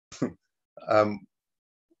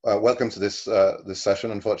Welcome to this this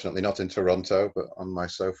session. Unfortunately, not in Toronto, but on my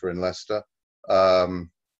sofa in Leicester, around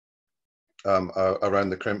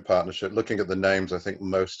the CRIMT partnership. Looking at the names, I think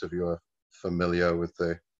most of you are familiar with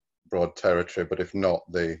the broad territory. But if not,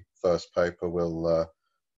 the first paper will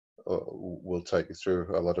take you through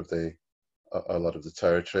a lot of the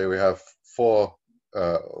territory. We have four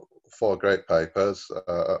great papers,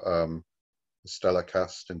 stellar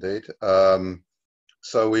cast indeed.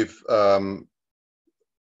 So we've,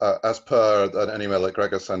 as per an email that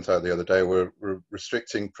Gregor sent out the other day, we're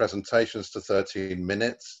restricting presentations to 13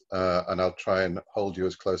 minutes, and I'll try and hold you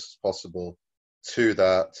as close as possible to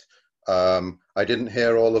that. I didn't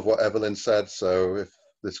hear all of what Evelyn said, so if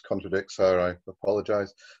this contradicts her, I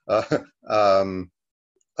apologize. But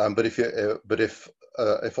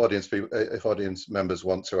if audience members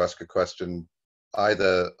want to ask a question,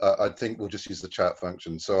 either I think we'll just use the chat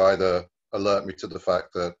function. So either alert me to the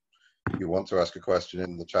fact that you want to ask a question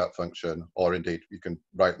in the chat function, or indeed you can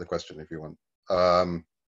write the question if you want.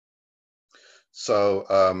 So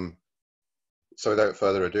without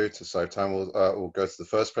further ado, to save time, we'll go to the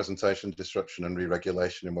first presentation: disruption and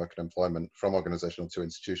re-regulation in work and employment from organizational to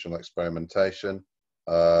institutional experimentation.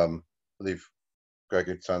 I believe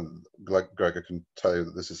Gregor can tell you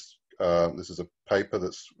that this is a paper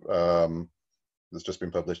that's just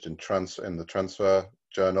been published in the Transfer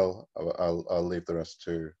Journal. I'll leave the rest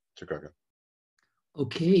to Gregor.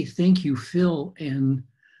 Okay, thank you, Phil. And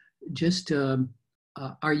just,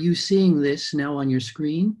 are you seeing this now on your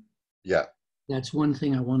screen? Yeah. That's one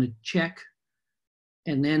thing I want to check.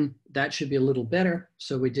 And then that should be a little better.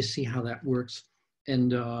 So we just see how that works.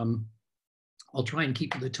 And I'll try and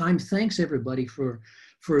keep to the time. Thanks everybody for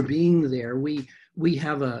being there. We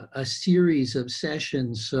have a series of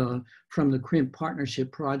sessions from the CRIMT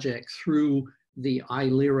Partnership Project through the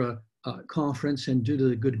ILERA conference, and due to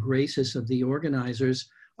the good graces of the organizers,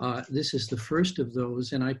 this is the first of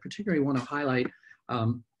those. And I particularly want to highlight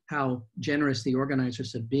how generous the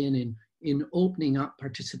organizers have been in opening up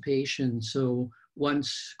participation. So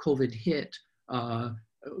once COVID hit,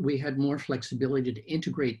 we had more flexibility to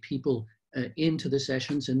integrate people into the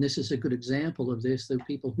sessions, and this is a good example of this. The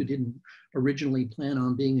people who didn't originally plan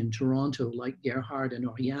on being in Toronto, like Gerhard and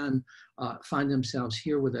Auriane, find themselves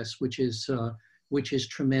here with us, which is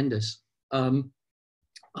tremendous.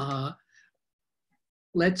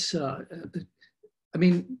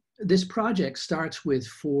 This project starts with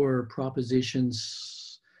 4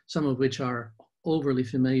 propositions, some of which are overly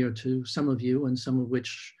familiar to some of you, and some of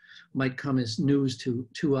which might come as news to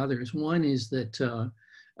others. One is that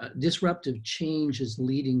disruptive change is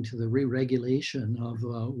leading to the re-regulation of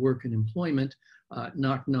work and employment.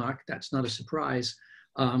 Knock, knock, that's not a surprise.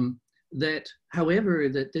 However,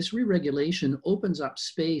 this re-regulation opens up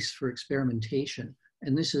space for experimentation.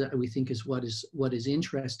 And this is, we think, is what is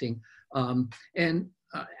interesting.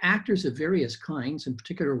 Actors of various kinds, in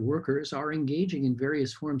particular workers, are engaging in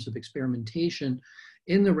various forms of experimentation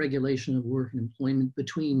in the regulation of work and employment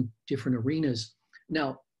between different arenas.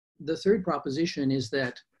 Now, the third proposition is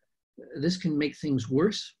that this can make things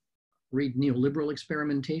worse. Read neoliberal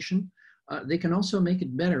experimentation. They can also make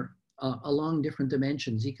it better along different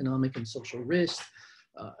dimensions: economic and social risk,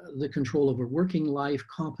 the control over working life,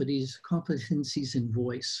 competencies, and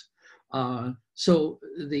voice. So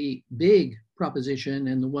the big proposition,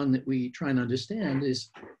 and the one that we try and understand, is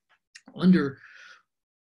under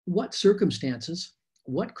what circumstances,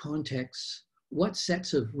 what contexts, what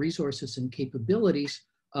sets of resources and capabilities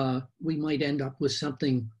we might end up with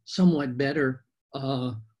something somewhat better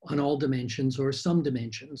on all dimensions or some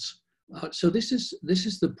dimensions. So this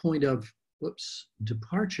is the point of,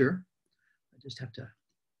 departure. I just have to,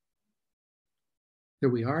 there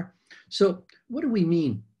we are. So what do we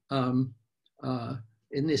mean in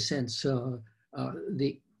this sense?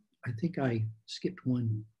 I think I skipped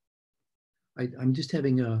one. I'm just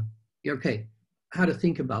having okay, how to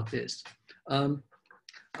think about this.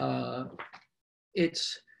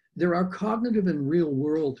 There are cognitive and real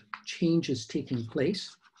world changes taking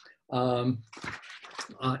place.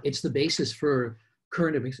 It's the basis for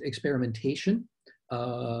current experimentation.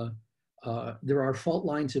 There are fault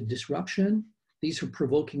lines of disruption. These are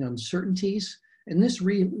provoking uncertainties. And this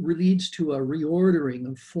leads to a reordering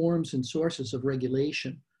of forms and sources of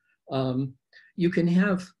regulation. You can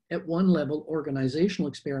have, at one level, organizational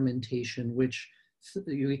experimentation, which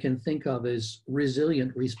we can think of as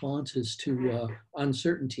resilient responses to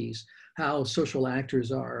uncertainties, how social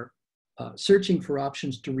actors are searching for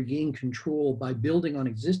options to regain control by building on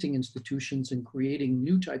existing institutions and creating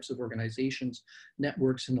new types of organizations,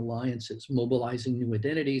 networks, and alliances, mobilizing new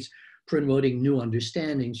identities, promoting new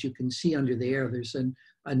understandings. You can see under there, there's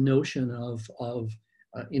a notion of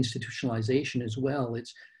institutionalization as well.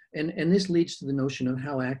 And this leads to the notion of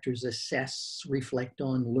how actors assess, reflect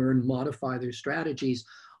on, learn, modify their strategies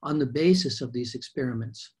on the basis of these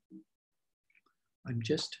experiments. I'm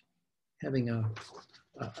just having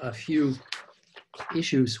a few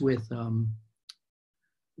issues with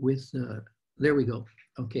there we go.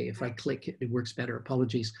 Okay, if I click it, it works better,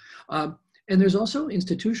 apologies. And there's also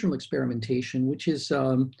institutional experimentation, which is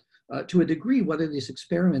to a degree, whether these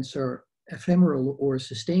experiments are ephemeral or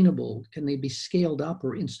sustainable, can they be scaled up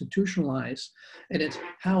or institutionalized? And it's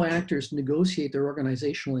how actors negotiate their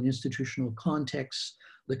organizational and institutional contexts,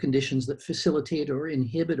 the conditions that facilitate or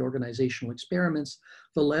inhibit organizational experiments,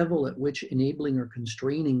 the level at which enabling or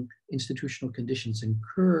constraining institutional conditions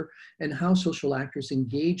occur, and how social actors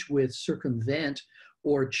engage with, circumvent,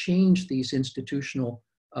 or change these institutional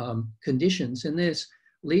conditions. And this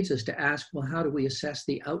leads us to ask, well, how do we assess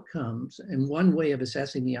the outcomes? And one way of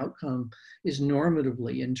assessing the outcome is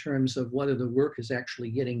normatively in terms of whether the work is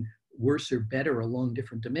actually getting worse or better along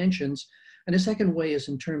different dimensions. And a second way is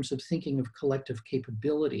in terms of thinking of collective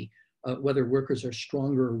capability, whether workers are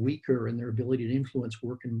stronger or weaker in their ability to influence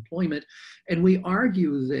work and employment. And we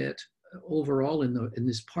argue that overall in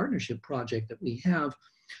this partnership project that we have,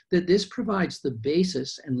 that this provides the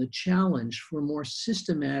basis and the challenge for more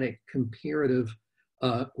systematic comparative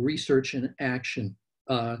research and action.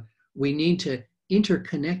 We need to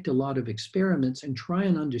interconnect a lot of experiments and try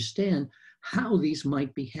and understand how these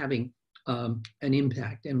might be having an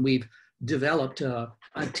impact. And we've developed a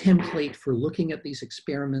template for looking at these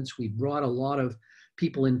experiments. We've brought a lot of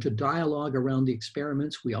people into dialogue around the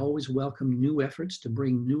experiments. We always welcome new efforts to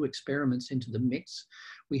bring new experiments into the mix.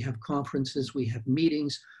 We have conferences, we have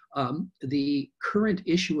meetings. The current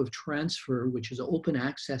issue of Transfer, which is open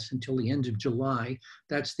access until the end of July,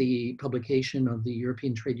 that's the publication of the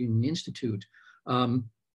European Trade Union Institute,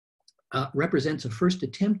 represents a first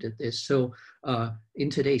attempt at this. So in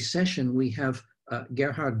today's session, we have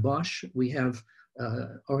Gerhard Bosch, we have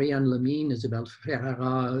Auriane, Lamine, Isabelle,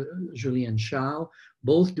 Ferreras, Julien, Charles,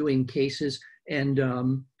 both doing cases, and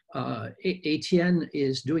Étienne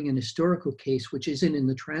is doing an historical case, which isn't in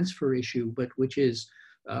the transfer issue, but which is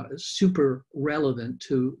super relevant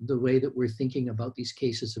to the way that we're thinking about these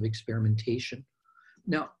cases of experimentation.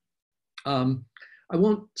 Now, I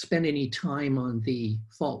won't spend any time on the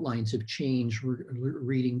fault lines of change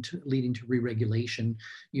leading to re-regulation.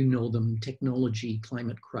 You know them: technology,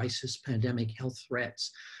 climate crisis, pandemic, health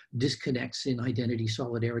threats, disconnects in identity,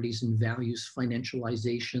 solidarities, and values,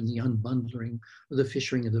 financialization, the unbundling, the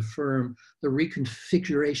fishing of the firm, the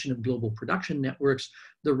reconfiguration of global production networks,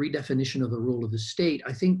 the redefinition of the role of the state.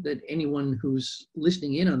 I think that anyone who's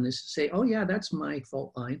listening in on this say, oh yeah, that's my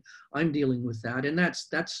fault line, I'm dealing with that. And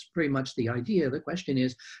that's pretty much the idea. The question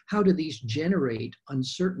is, how do these generate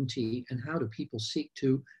uncertainty, and how do people seek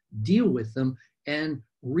to deal with them and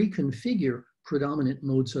reconfigure predominant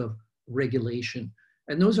modes of regulation?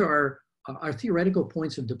 And those are our theoretical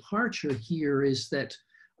points of departure here, is that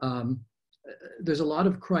there's a lot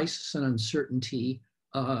of crisis and uncertainty,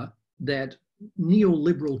 that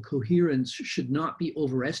neoliberal coherence should not be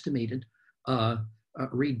overestimated.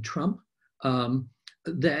 Read Trump.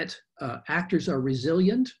 That actors are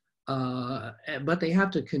resilient, but they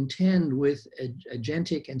have to contend with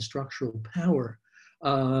agentic and structural power.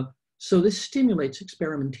 So this stimulates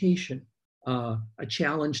experimentation, a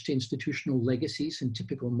challenge to institutional legacies and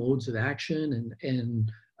typical modes of action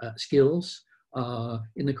and skills.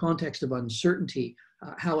 In the context of uncertainty,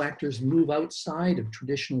 how actors move outside of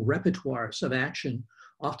traditional repertoires of action,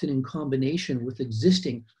 often in combination with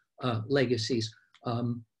existing legacies.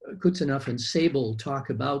 Kutzenov and Sable talk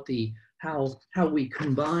about how we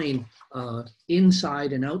combine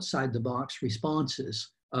inside and outside the box responses.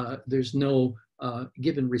 There's no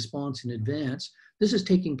given response in advance. This is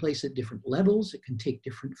taking place at different levels. It can take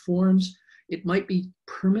different forms. It might be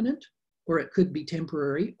permanent, or it could be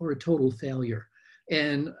temporary, or a total failure.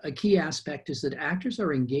 And a key aspect is that actors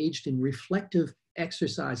are engaged in reflective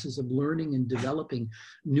exercises of learning and developing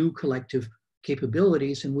new collective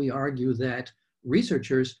capabilities. And we argue that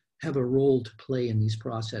researchers have a role to play in these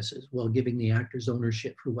processes while giving the actors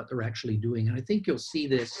ownership for what they're actually doing. And I think you'll see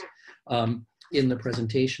this in the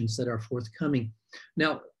presentations that are forthcoming.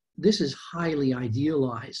 Now, this is highly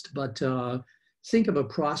idealized, but think of a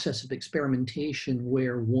process of experimentation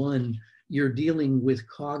where, one, you're dealing with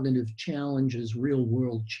cognitive challenges, real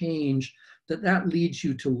world change, that leads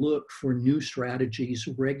you to look for new strategies,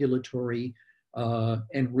 regulatory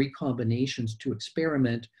and recombinations to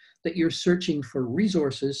experiment, that you're searching for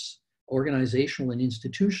resources, organizational and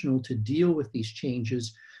institutional, to deal with these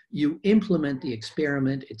changes. You implement the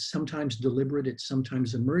experiment. It's sometimes deliberate, it's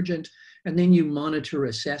sometimes emergent, and then you monitor,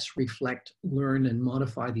 assess, reflect, learn, and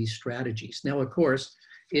modify these strategies. Now, of course,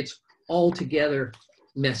 it's altogether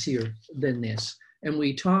messier than this. And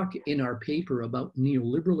we talk in our paper about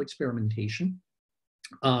neoliberal experimentation,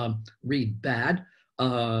 read BAD,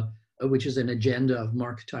 which is an agenda of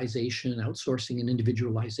marketization, outsourcing, and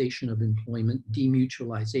individualization of employment,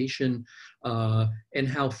 demutualization, and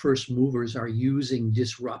how first movers are using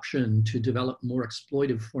disruption to develop more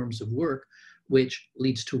exploitive forms of work, which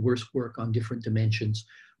leads to worse work on different dimensions,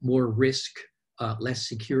 more risk, less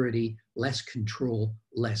security, less control,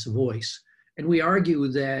 less voice. And we argue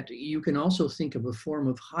that you can also think of a form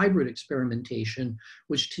of hybrid experimentation,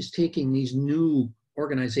 which is taking these new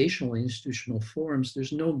organizational and institutional forms.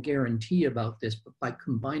 There's no guarantee about this, but by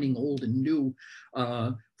combining old and new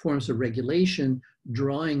forms of regulation,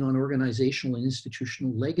 drawing on organizational and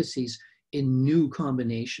institutional legacies in new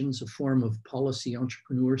combinations, a form of policy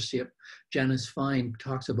entrepreneurship. Janice Fine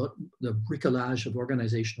talks about the bricolage of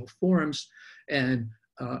organizational forms, and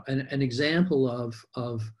an example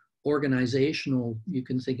of organizational, you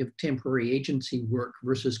can think of temporary agency work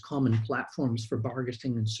versus common platforms for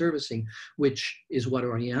bargaining and servicing, which is what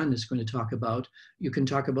Auriane is going to talk about. You can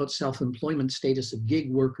talk about self-employment status of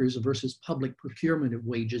gig workers versus public procurement of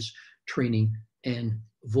wages, training, and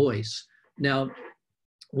voice. Now,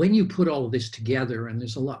 when you put all of this together, and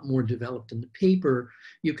there's a lot more developed in the paper,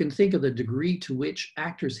 you can think of the degree to which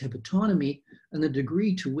actors have autonomy and the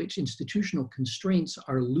degree to which institutional constraints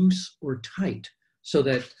are loose or tight. So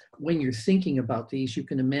that when you're thinking about these, you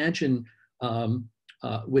can imagine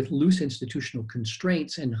with loose institutional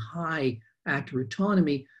constraints and high actor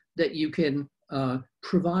autonomy that you can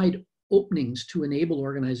provide openings to enable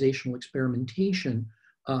organizational experimentation.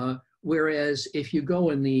 Whereas if you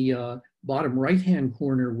go in the bottom right-hand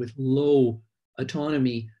corner with low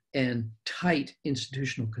autonomy and tight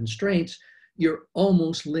institutional constraints, you're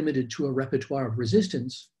almost limited to a repertoire of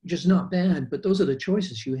resistance, which is not bad, but those are the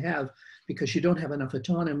choices you have because you don't have enough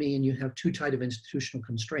autonomy and you have too tight of institutional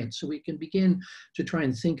constraints. So we can begin to try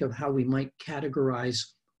and think of how we might categorize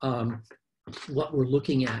what we're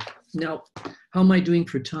looking at. Now, how am I doing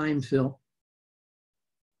for time, Phil?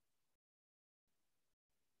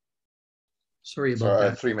 Sorry about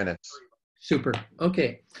that. 3 minutes. Super.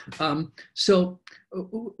 Okay. So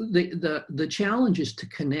the challenge is to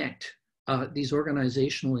connect these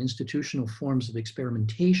organizational institutional forms of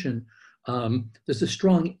experimentation. There's a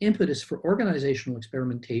strong impetus for organizational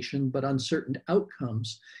experimentation, but uncertain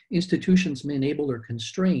outcomes. Institutions may enable or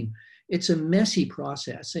constrain. It's a messy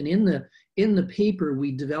process. And in the paper,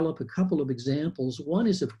 we develop a couple of examples. One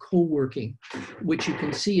is of co-working, which you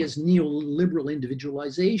can see as neoliberal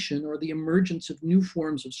individualization or the emergence of new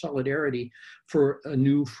forms of solidarity for a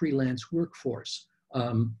new freelance workforce.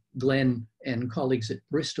 Glenn and colleagues at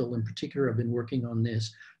Bristol in particular have been working on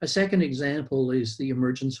this. A second example is the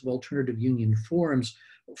emergence of alternative union forms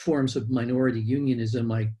of minority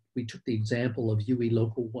unionism. We took the example of UE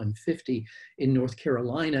Local 150 in North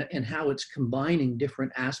Carolina and how it's combining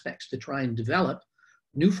different aspects to try and develop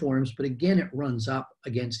new forms, but again, it runs up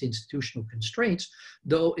against institutional constraints,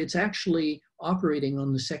 though it's actually operating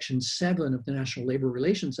on the Section 7 of the National Labor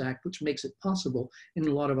Relations Act, which makes it possible. In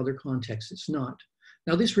a lot of other contexts, it's not.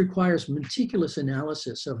 Now, this requires meticulous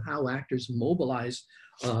analysis of how actors mobilize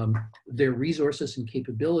their resources and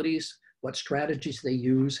capabilities, what strategies they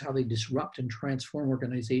use, how they disrupt and transform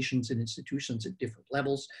organizations and institutions at different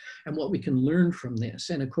levels, and what we can learn from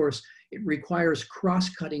this. And of course, it requires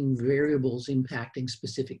cross-cutting variables impacting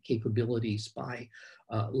specific capabilities by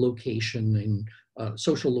location and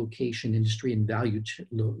social location, industry and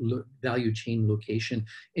value chain location,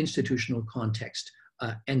 institutional context,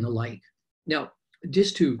 and the like. Now,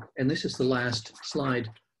 just to, and this is the last slide,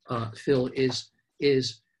 Phil, is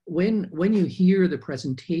when you hear the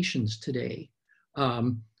presentations today,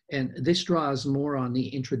 and this draws more on the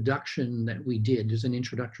introduction that we did. There's an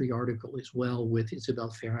introductory article as well with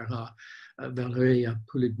Isabelle Ferreras, Valeria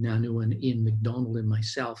Pulignano, and Ian McDonald and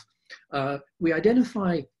myself. We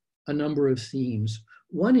identify a number of themes.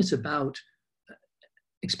 One is about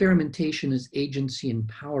experimentation as agency and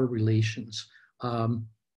power relations.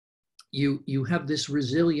 You have this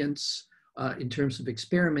resilience in terms of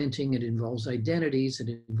experimenting. It involves identities, it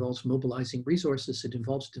involves mobilizing resources, it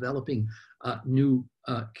involves developing new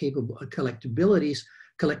collective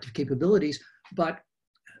capabilities, but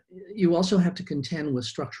you also have to contend with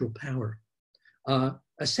structural power.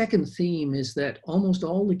 A second theme is that almost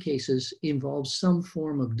all the cases involve some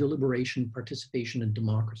form of deliberation, participation, and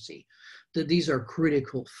democracy, that these are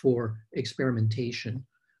critical for experimentation.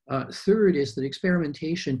 Third is that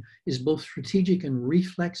experimentation is both strategic and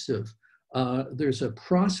reflexive. There's a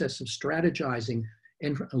process of strategizing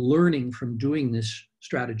and learning from doing this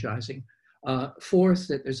strategizing. Fourth,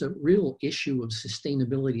 that there's a real issue of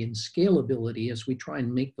sustainability and scalability as we try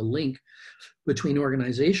and make the link between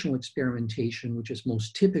organizational experimentation, which is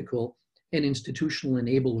most typical, and institutional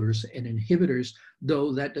enablers and inhibitors,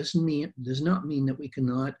 though that does not mean that we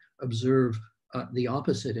cannot observe the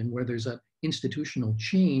opposite, and where there's an institutional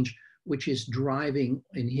change which is driving,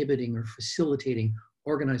 inhibiting, or facilitating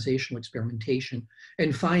organizational experimentation.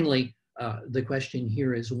 And finally, the question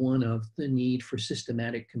here is one of the need for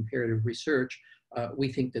systematic comparative research.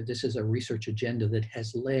 We think that this is a research agenda that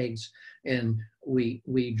has legs, and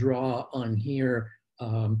we draw on here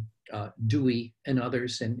Dewey and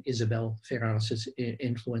others, and Isabelle Ferreras is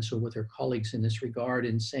influential with her colleagues in this regard,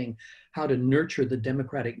 in saying how to nurture the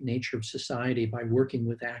democratic nature of society by working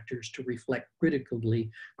with actors to reflect critically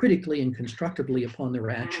and constructively upon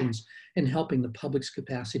their actions, and helping the public's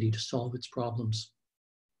capacity to solve its problems.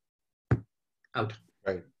 Out.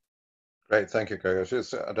 Great, thank you, Gregor.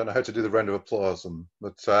 I don't know how to do the round of applause,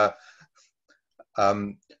 but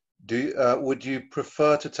would you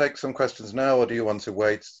prefer to take some questions now, or do you want to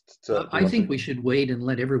wait? I think we should wait and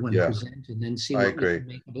let everyone present, and then see what we can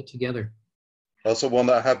make of it together. Also, one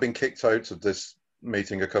that I have been kicked out of this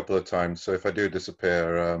meeting a couple of times, so if I do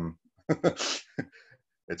disappear,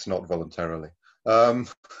 it's not voluntarily.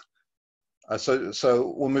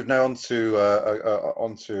 So we'll move now on to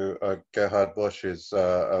Gerhard Bosch's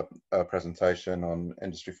presentation on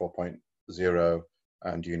Industry 4.0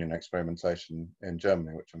 and union experimentation in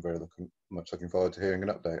Germany, which I'm very much looking forward to hearing an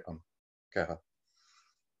update on. Gerhard.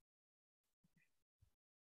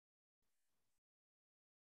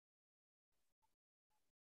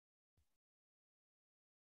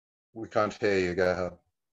 We can't hear you, Gerhard.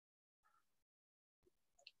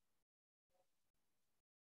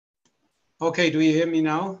 Okay, do you hear me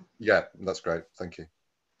now? Yeah, that's great. Thank you.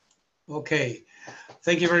 Okay,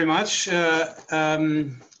 thank you very much.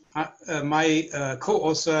 My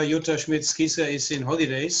co-author, Jutta Schmitz-Kießler, is in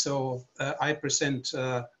holidays, so I present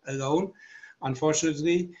alone,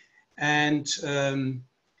 unfortunately. And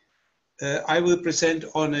I will present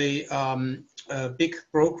on a big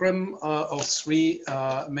program of 3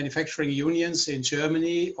 manufacturing unions in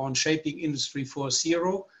Germany on shaping Industry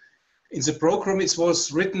 4.0. In the program, it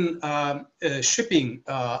was written shipping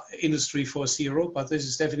Industry 4.0, but this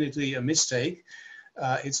is definitely a mistake.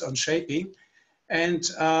 It's on shaping.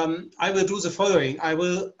 And I will do the following. I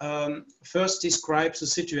will first describe the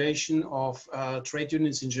situation of trade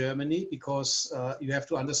unions in Germany, because you have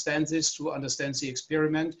to understand this to understand the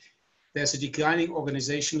experiment. There's a declining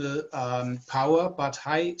organizational power, but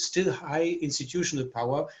still high institutional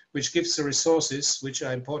power, which gives the resources which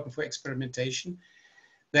are important for experimentation.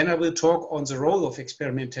 Then I will talk on the role of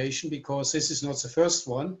experimentation, because this is not the first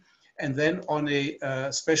one. And then on a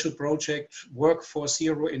special project, Work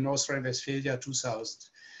 4.0 in North Rhine-Westphalia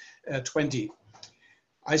 2020.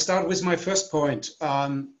 I start with my first point.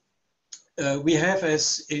 We have,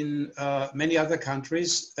 as in many other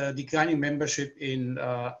countries, declining membership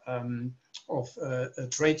of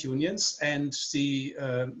trade unions, and the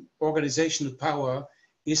organizational power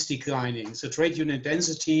is declining. The trade union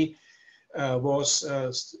density was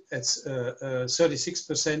at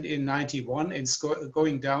 36% in 91, and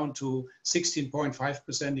going down to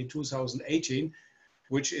 16.5% in 2018,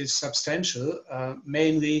 which is substantial.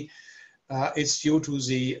 Mainly, it's due to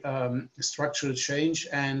the structural change,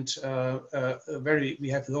 and we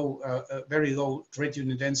have very low trade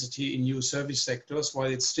union density in new service sectors, while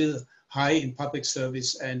it's still high in public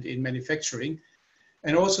service and in manufacturing.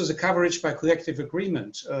 And also the coverage by collective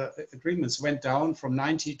agreements went down from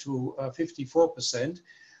 90 to 54%.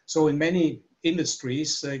 So in many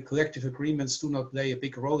industries, collective agreements do not play a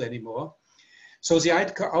big role anymore. So the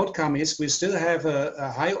outcome is we still have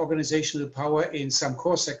a high organizational power in some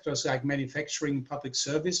core sectors like manufacturing, public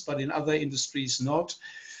service, but in other industries not,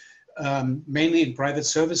 mainly in private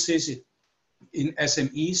services, in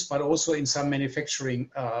SMEs, but also in some manufacturing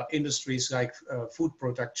industries like food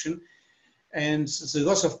production. And the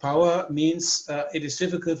loss of power means it is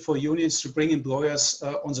difficult for unions to bring employers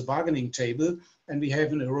on the bargaining table, and we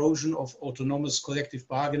have an erosion of autonomous collective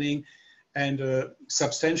bargaining and a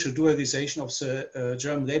substantial dualization of the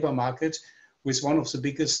German labor market, with one of the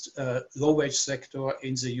biggest low-wage sector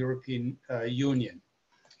in the European Union.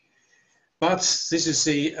 But this is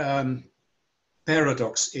the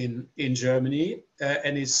paradox in Germany,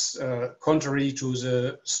 and it's contrary to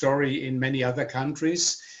the story in many other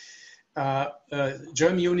countries.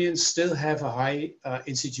 German unions still have a high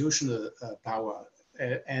institutional power,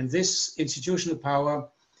 and this institutional power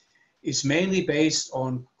is mainly based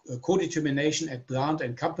on co-determination at plant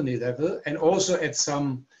and company level, and also at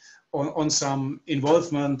some on some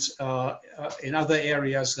involvement in other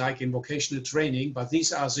areas like in vocational training. But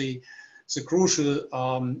these are the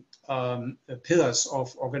crucial pillars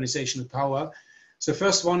of organizational power. So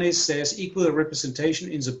first one is there's equal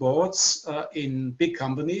representation in the boards in big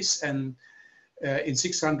companies, and in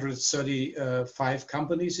 635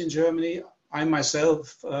 companies in Germany. I'm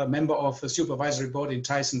myself a member of a supervisory board in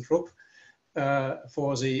ThyssenKrupp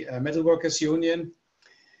for the Metalworkers Union.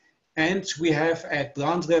 And we have at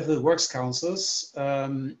plant level works councils,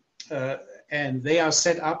 and they are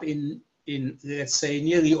set up in let's say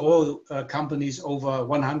nearly all companies over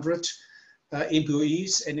 100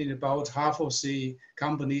 employees, and in about half of the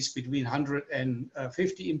companies between 100 and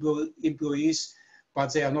 50 employees,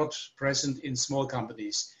 but they are not present in small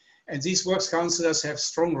companies. And these works councillors have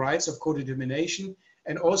strong rights of co-determination,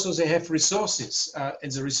 and also they have resources.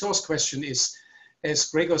 And the resource question is, as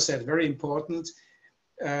Gregor said, very important.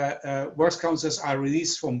 Works councillors are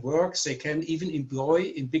released from work. They can even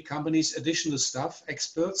employ in big companies additional staff,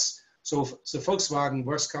 experts. So the Volkswagen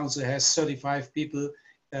Works Council has 35 people,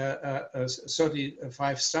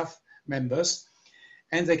 35 staff members,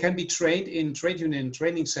 and they can be trained in trade union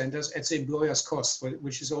training centers at the employer's cost,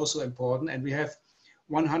 which is also important. And we have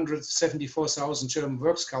 174,000 German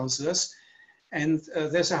works councillors, and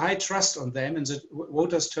there's a high trust on them, and the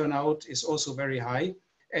voters turnout is also very high.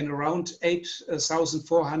 And around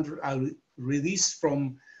 8,400 are released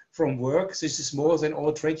from work. This is more than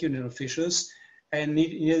all trade union officials, and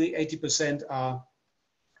nearly 80% are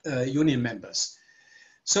union members.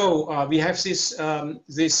 So we have this,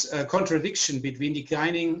 contradiction between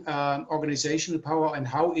declining organizational power and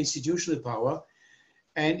how institutional power.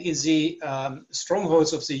 And in the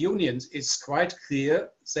strongholds of the unions, it's quite clear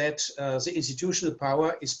that the institutional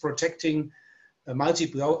power is protecting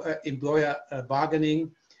multi-employer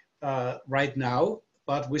bargaining right now.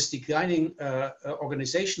 But with declining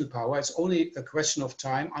organizational power, it's only a question of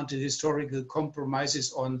time until historical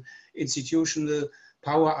compromises on institutional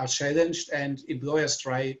power are challenged and employers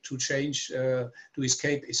try to change, to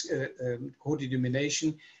escape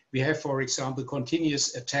co-determination. We have, for example,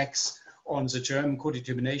 continuous attacks on the German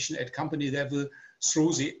co-determination at company level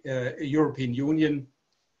through the European Union,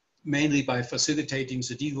 mainly by facilitating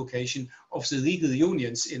the delocation of the legal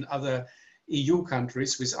unions in other EU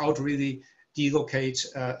countries without really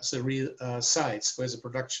delocate the real sites where the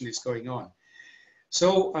production is going on.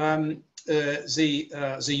 So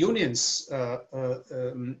the unions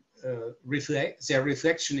their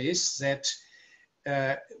reflection is that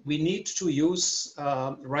we need to use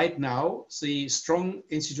right now the strong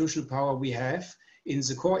institutional power we have in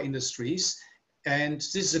the core industries, and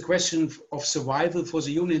this is a question of survival for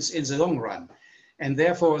the unions in the long run. And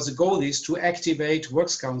therefore the goal is to activate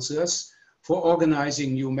works councillors for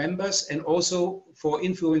organizing new members and also for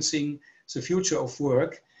influencing the future of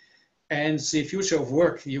work. And the future of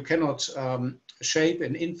work you cannot shape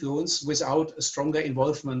and influence without a stronger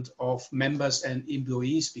involvement of members and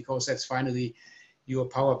employees, because that's finally your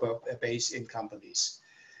power base in companies.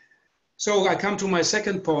 So I come to my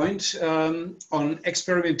second point on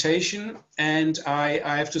experimentation, and I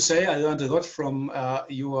have to say I learned a lot from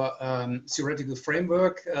your theoretical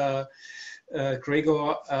framework,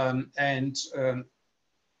 Gregor, and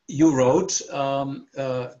you wrote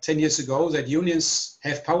 10 years ago that unions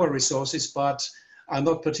have power resources but are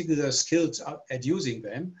not particularly skilled at using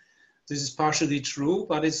them. This is partially true,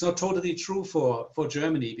 but it's not totally true for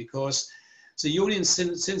Germany, because the unions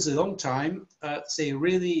since a long time, they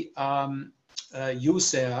really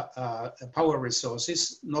use their power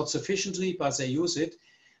resources, not sufficiently, but they use it.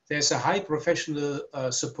 There's a high professional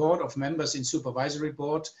support of members in supervisory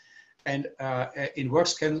board and in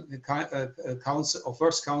works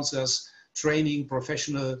councillors, training,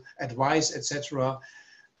 professional advice, etc.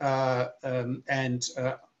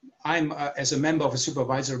 I'm, as a member of a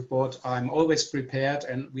supervisory board, I'm always prepared,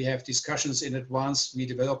 and we have discussions in advance. We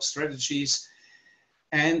develop strategies,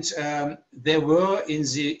 and there were in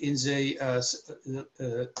the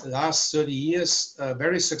last 30 years,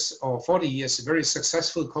 or 40 years, very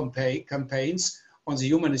successful campaigns on the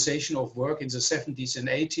humanization of work in the 70s and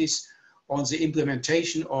 80s, on the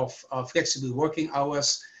implementation of flexible working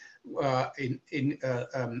hours,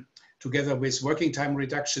 together with working time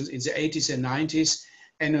reductions in the 80s and 90s,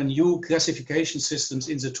 and on new classification systems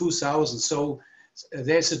in the 2000s. So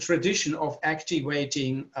there's a tradition of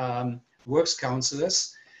activating works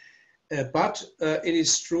councillors, but it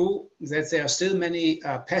is true that there are still many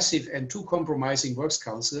passive and too compromising works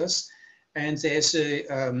councillors, and there's a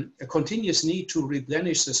continuous need to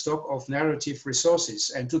replenish the stock of narrative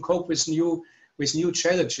resources and to cope with new with new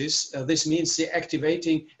challenges. This means the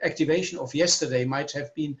activation of yesterday might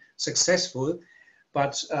have been successful,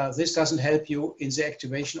 but this doesn't help you in the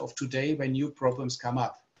activation of today when new problems come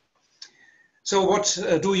up. So what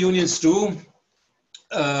do unions do?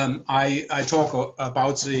 I talk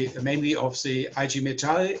about mainly of the IG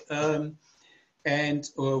Metall, and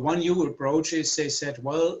one new approach is they said,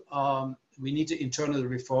 well, we need an internal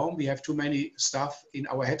reform. We have too many staff in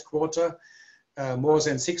our headquarters. More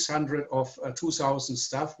than 600 of 2,000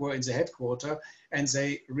 staff were in the headquarters, and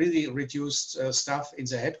they really reduced staff in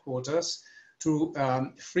the headquarters to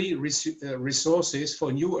free resources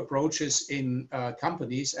for new approaches in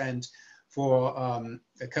companies and for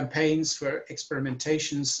campaigns, for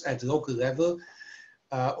experimentations at local level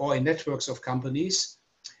or in networks of companies.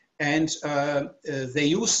 And they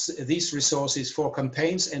use these resources for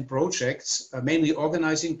campaigns and projects, mainly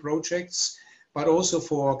organizing projects, but also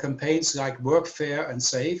for campaigns like Work Fair and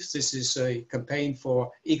Safe. This is a campaign for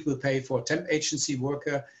equal pay for temp agency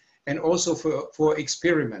worker, and also for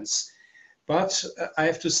experiments. But I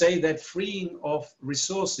have to say that freeing of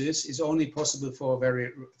resources is only possible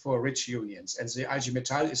for rich unions, and the IG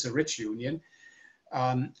Metall is a rich union.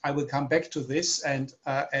 I will come back to this, and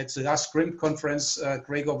at the last CRIMT conference,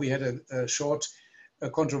 Gregor, we had a short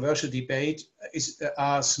controversial debate.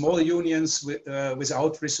 Are small unions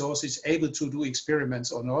without resources able to do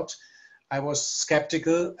experiments or not? I was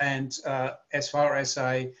skeptical, and as far as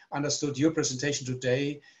I understood your presentation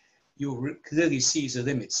today, you clearly see the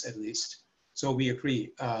limits at least. So we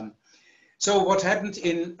agree. So what happened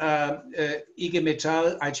in IG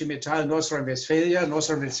Metall, North Rhine-Westphalia? North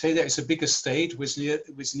Rhine-Westphalia is the biggest state with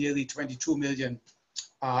nearly 22 million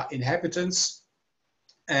inhabitants.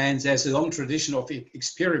 And there's a long tradition of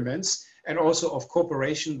experiments and also of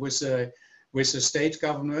cooperation with the state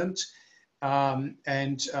government.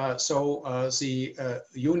 So the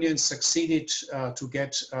unions succeeded to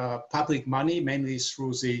get public money, mainly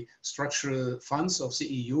through the structural funds of the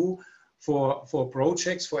EU, for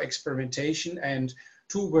projects, for experimentation, and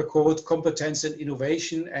two were called competence and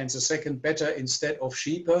innovation, and the second better instead of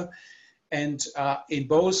cheaper. And in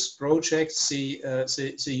both projects, the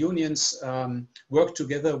unions worked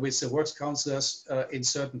together with the works councillors in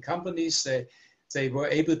certain companies. They were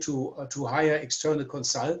able to hire external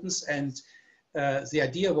consultants, and the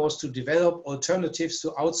idea was to develop alternatives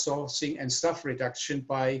to outsourcing and staff reduction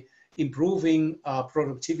by improving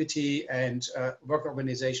productivity and work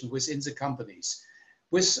organization within the companies.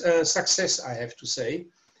 With success, I have to say.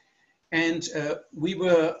 And we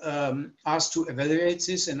were asked to evaluate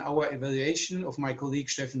this, and our evaluation of my colleague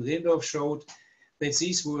Steffen Lehndorf showed that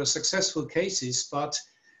these were successful cases, but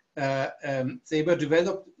they were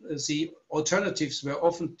developed, the alternatives were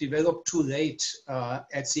often developed too late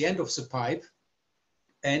at the end of the pipe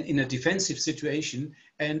and in a defensive situation,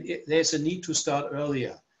 and there's a need to start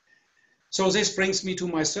earlier. So this brings me to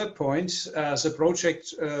my third point, the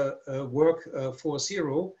project work for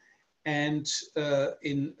zero, and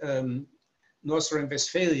in North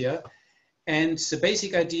Rhine-Westphalia. And the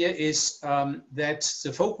basic idea is that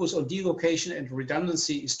the focus on delocation and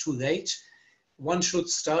redundancy is too late. One should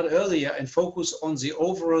start earlier and focus on the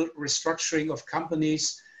overall restructuring of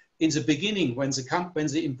companies in the beginning, when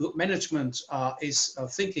the management is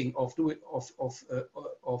thinking of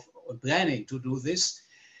planning to do this.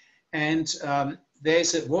 And there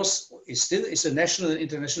still is a national and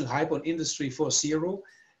international hype on Industry 4.0.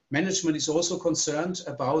 Management is also concerned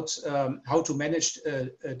about how to manage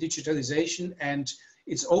digitalization, and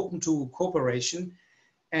it's open to cooperation.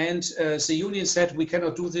 And the union said we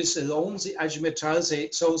cannot do this alone, the IG Metall,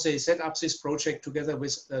 so they set up this project together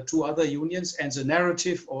with two other unions. And the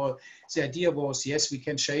narrative or the idea was, yes, we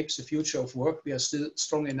can shape the future of work. We are still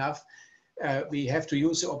strong enough. We have to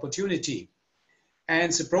use the opportunity.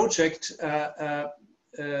 And the project, I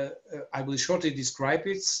will shortly describe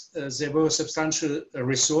it. There were substantial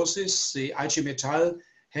resources. The IG Metall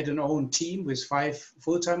had an own team with 5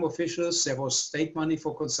 full-time officials. There was state money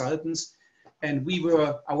for consultants. And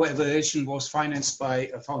our evaluation was financed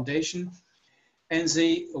by a foundation. And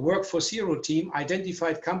the Work for Zero team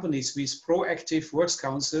identified companies with proactive works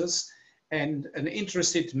councils and an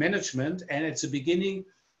interested management. And at the beginning,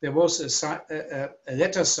 there was a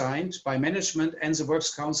letter signed by management and the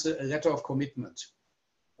Works Council, a letter of commitment.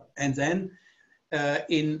 And then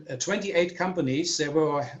in 28 companies, there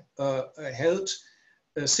were held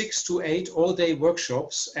 6 to 8 all-day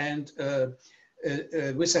workshops, and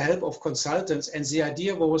with the help of consultants. And the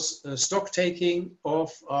idea was stock taking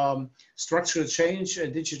of structural change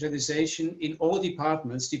and digitalization in all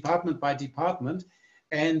departments, department by department.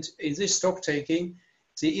 And in this stock taking,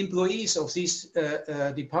 the employees of these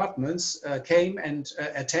departments came and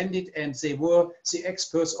attended, and they were the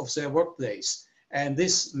experts of their workplace. And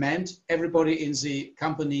this meant everybody in the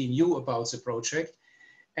company knew about the project.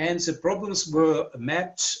 And the problems were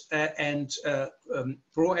mapped and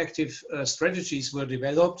proactive strategies were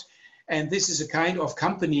developed. And this is a kind of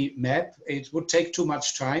company map. It would take too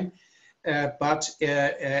much time, but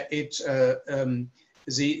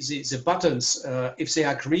the buttons, if they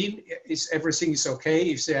are green, everything is okay.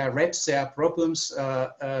 If they are red, there are problems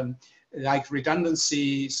like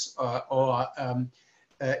redundancies or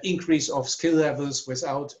increase of skill levels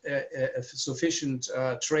without sufficient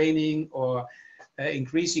training or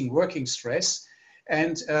increasing working stress.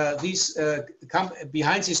 And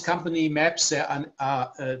behind these company maps, there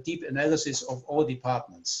are deep analysis of all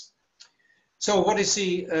departments. So what is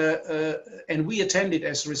and we attended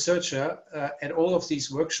as researcher at all of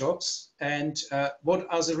these workshops, and what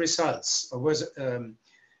are the results?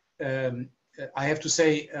 I have to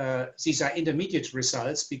say these are intermediate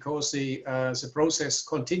results because the process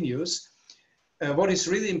continues. What is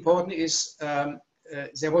really important is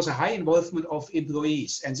there was a high involvement of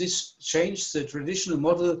employees, and this changed the traditional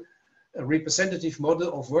model, representative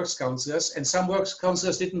model of works councillors, and some works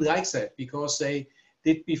councillors didn't like that because they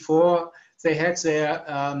did before they had their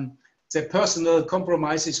personal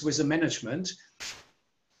compromises with the management.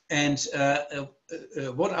 And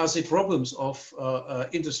what are the problems of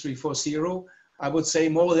Industry 4.0? I would say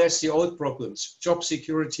more or less the old problems: job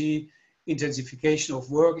security, intensification of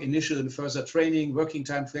work, initial and further training, working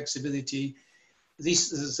time flexibility.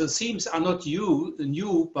 The themes are not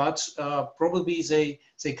new, but probably they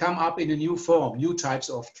come up in a new form, new types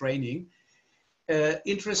of training.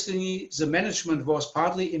 Interestingly, the management was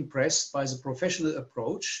partly impressed by the professional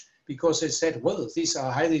approach because they said, well, these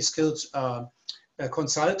are highly skilled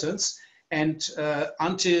consultants. And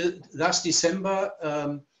until last December,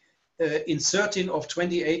 in 13 of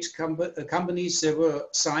 28 companies, there were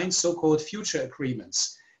signed so-called future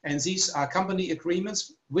agreements. And these are company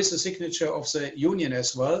agreements with the signature of the union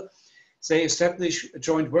as well. They establish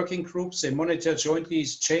joint working groups, they monitor jointly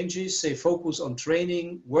changes, they focus on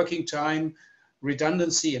training, working time,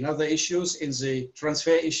 redundancy and other issues. In the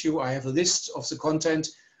transfer issue, I have a list of the content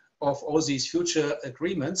of all these future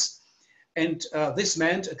agreements. And this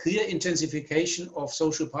meant a clear intensification of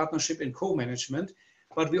social partnership and co-management.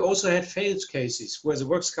 But we also had failed cases where the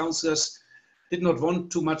works councillors did not want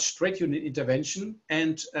too much trade union intervention,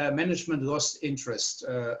 and management lost interest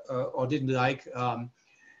or didn't like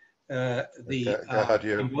the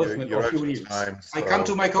involvement of unions. I come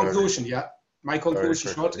to my conclusion, yeah. My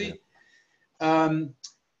conclusion shortly.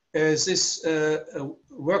 This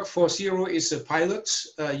Work 4.0 is a pilot.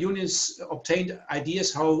 Unions obtained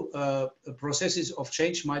ideas how processes of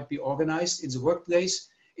change might be organized in the workplace.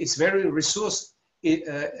 It's very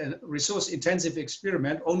resource-intensive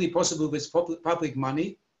experiment, only possible with public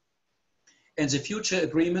money. And the future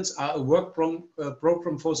agreements are a work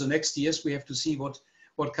program for the next years. We have to see what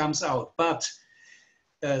comes out. But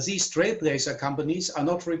these trailblazer companies are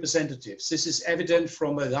not representatives. This is evident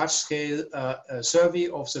from a large-scale survey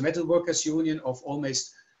of the Metal Workers Union of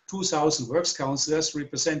almost 2,000 works councillors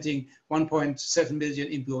representing 1.7 million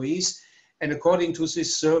employees. And according to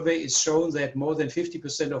this survey, it's shown that more than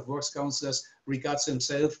 50% of works councillors regard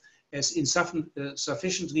themselves as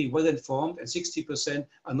sufficiently well-informed, and 60%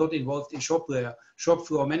 are not involved in shop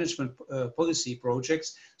floor management policy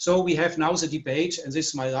projects. So we have now the debate, and this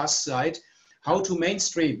is my last slide, how to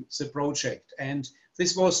mainstream the project. And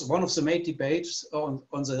this was one of the main debates on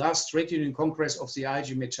the last trade union congress of the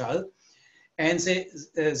IG Metall. And they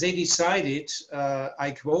decided,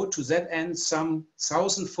 I quote, to that end, some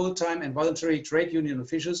 1,000 full-time and voluntary trade union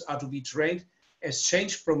officials are to be trained as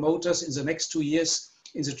change promoters in the next 2 years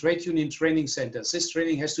in the trade union training centers. This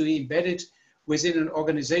training has to be embedded within an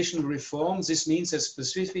organizational reform. This means that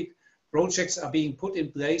specific projects are being put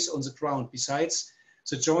in place on the ground. Besides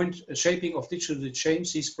the joint shaping of digital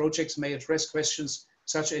change, these projects may address questions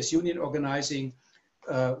such as union organizing,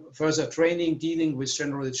 further training, dealing with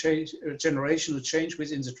generational change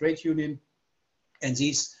within the trade union. And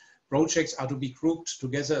these projects are to be grouped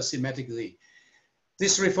together thematically.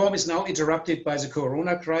 This reform is now interrupted by the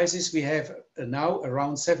Corona crisis. We have now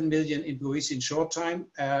around 7 million employees in short-time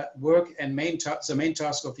work, and the main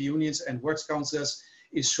task of unions and works councillors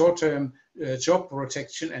is short-term job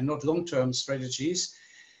protection and not long-term strategies.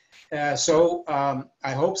 So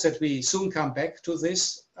I hope that we soon come back to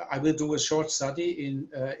this. I will do a short study in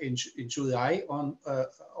July on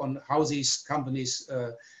how these companies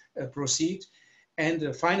proceed. And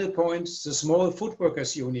the final point, the small food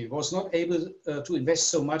workers union was not able to invest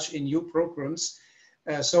so much in new programs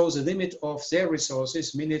so the limit of their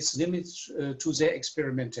resources means limits to their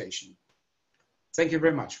experimentation. Thank you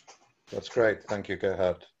very much. That's great. Thank you,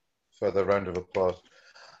 Gerhard. Further round of applause.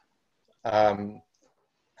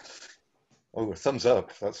 Oh, thumbs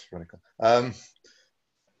up. That's really cool.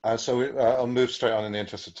 So I'll move straight on in the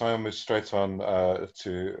interest of time. I'll move straight on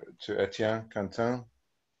to Étienne Cantin,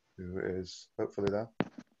 who is hopefully there.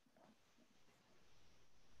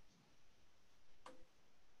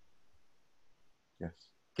 Yes.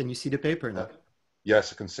 Can you see the paper now?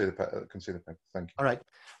 Yes, I can see the paper. Thank you. All right.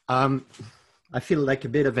 I feel like a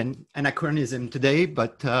bit of an anachronism today,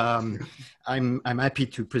 but I'm happy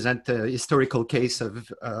to present a historical case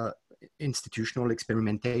of institutional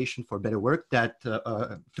experimentation for better work that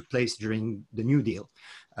took place during the New Deal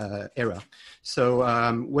era.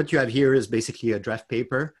 So what you have here is basically a draft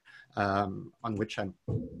paper on which I'm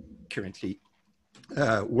currently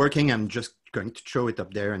working. I'm just going to show it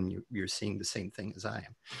up there, and you're seeing the same thing as I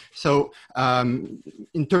am. So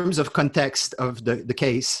in terms of context of the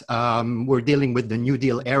case, we're dealing with the New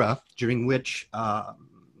Deal era, during which the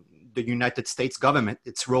United States government,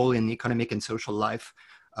 its role in economic and social life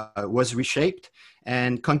was reshaped,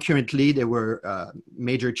 and concurrently there were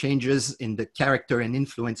major changes in the character and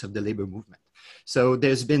influence of the labor movement. So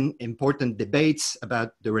there's been important debates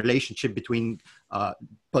about the relationship between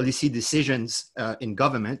policy decisions in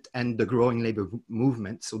government and the growing labor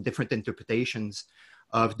movement. So different interpretations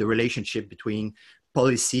of the relationship between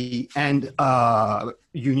policy and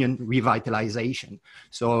union revitalization.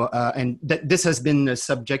 So, and this has been a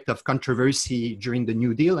subject of controversy during the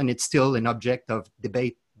New Deal, and it's still an object of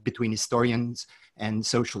debate between historians and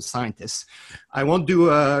social scientists. I won't do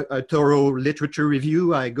a thorough literature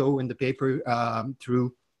review. I go in the paper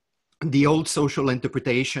through the old social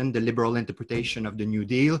interpretation, the liberal interpretation of the New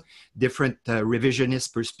Deal, different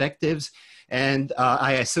revisionist perspectives, and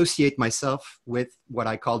I associate myself with what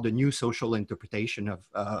I call the new social interpretation of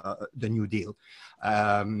the New Deal.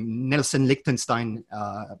 Nelson Lichtenstein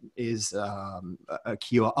is a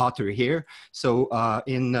key author here. So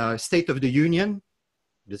in State of the Union,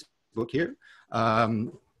 this book here,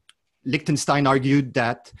 Lichtenstein argued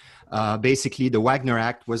that basically the Wagner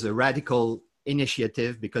Act was a radical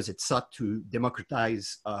initiative because it sought to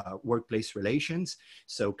democratize workplace relations,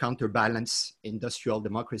 so counterbalance industrial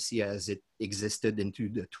democracy as it existed into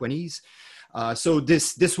the 20s. So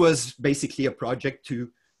this was basically a project to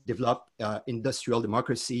develop industrial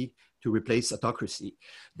democracy to replace autocracy.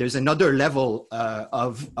 There's another level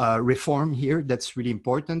of reform here that's really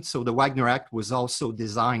important. So the Wagner Act was also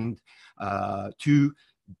designed to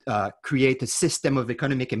create a system of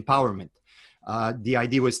economic empowerment. The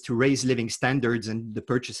idea was to raise living standards and the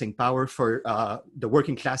purchasing power for the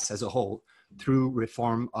working class as a whole through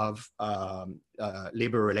reform of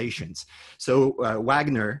labor relations. So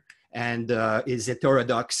Wagner and his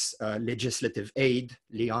heterodox legislative aide,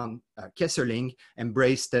 Leon Kesserling,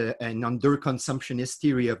 embraced an underconsumptionist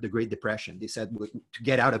theory of the Great Depression. They said, to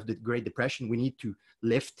get out of the Great Depression, we need to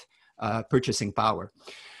lift purchasing power.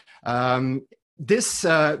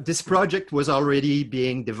 This project was already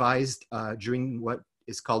being devised during what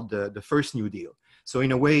is called the first New Deal. So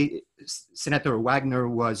in a way, Senator Wagner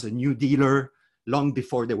was a New Dealer long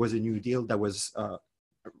before there was a New Deal that was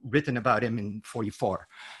written about him in '44.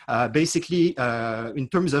 Basically, in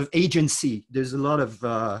terms of agency, there's a lot of,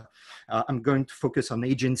 I'm going to focus on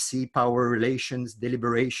agency, power relations,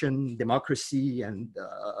 deliberation, democracy, and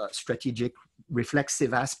strategic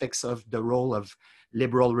reflexive aspects of the role of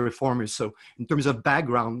liberal reformers. So in terms of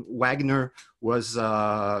background, Wagner was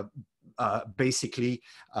basically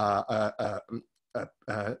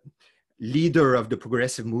leader of the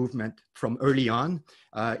progressive movement from early on.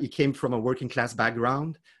 He came from a working class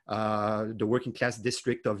background. The working class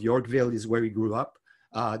district of Yorkville is where he grew up.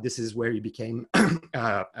 This is where he became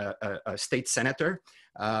a state senator.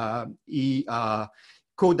 He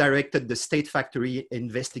co-directed the State Factory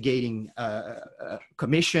investigating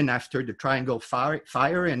commission after the Triangle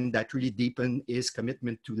Fire, and that really deepened his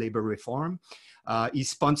commitment to labor reform. He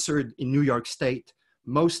sponsored in New York State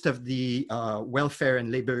most of the welfare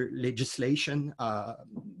and labor legislation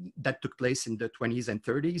that took place in the 20s and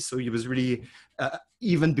 30s. So he was really,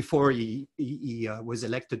 even before he was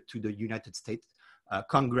elected to the United States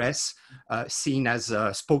Congress, seen as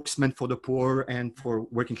a spokesman for the poor and for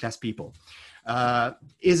working class people.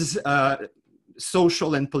 His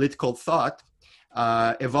social and political thought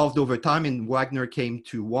evolved over time, and Wagner came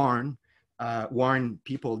to warn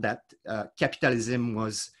people that capitalism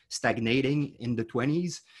was stagnating in the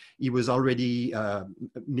 20s. He was already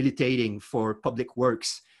militating for public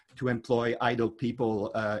works to employ idle people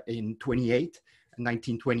in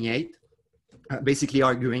 1928, basically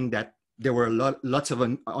arguing that there were lots of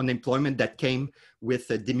unemployment that came with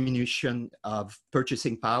a diminution of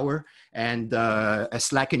purchasing power and a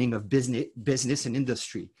slackening of business and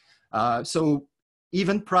industry. So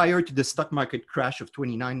even prior to the stock market crash of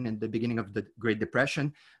 29 and the beginning of the Great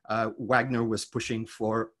Depression, Wagner was pushing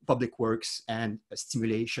for public works and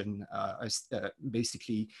stimulation,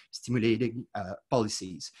 basically stimulating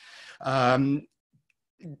policies.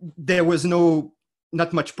 There was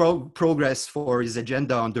not much progress for his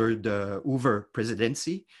agenda under the Hoover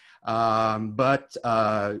presidency, but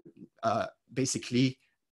basically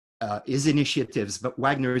his initiatives, but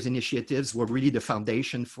Wagner's initiatives were really the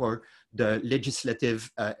foundation for the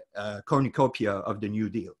legislative cornucopia of the New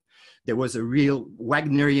Deal. There was a real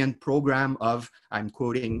Wagnerian program of, I'm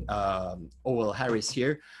quoting O.L. Harris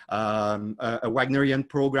here, a Wagnerian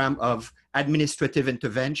program of administrative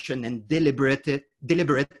intervention and deliberate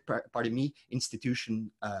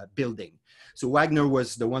institution building. So Wagner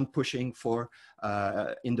was the one pushing for,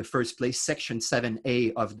 in the first place, Section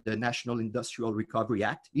 7A of the National Industrial Recovery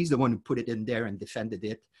Act. He's the one who put it in there and defended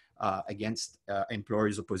it against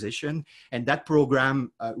employers' opposition. And that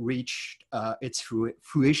program reached its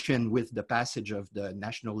fruition with the passage of the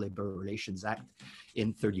National Labor Relations Act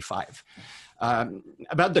in '35.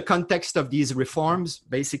 About the context of these reforms,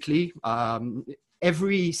 basically,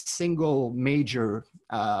 every single major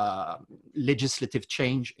legislative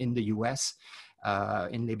change in the US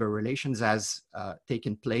in labor relations has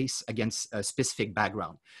taken place against a specific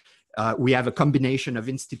background. We have a combination of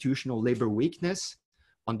institutional labor weakness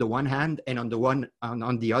on the one hand, and on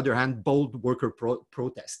the other hand, bold worker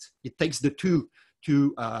protests. It takes the two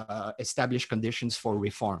to establish conditions for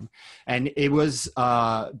reform. And it was,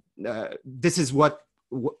 this is what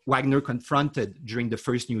Wagner confronted during the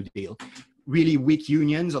first New Deal. Really weak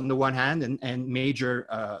unions on the one hand, and major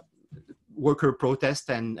worker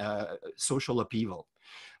protest and social upheaval.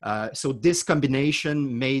 So this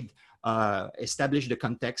combination made establish the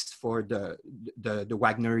context for the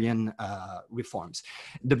Wagnerian reforms.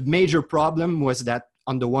 The major problem was that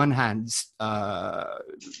on the one hand,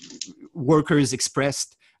 workers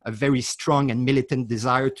expressed a very strong and militant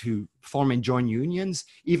desire to form and join unions,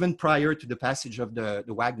 even prior to the passage of the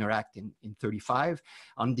Wagner Act in '35.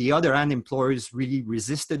 On the other hand, employers really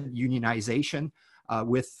resisted unionization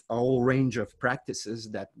with a whole range of practices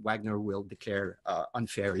that Wagner will declare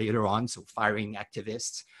unfair later on, so firing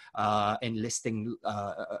activists, enlisting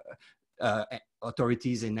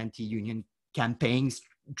authorities in anti-union campaigns,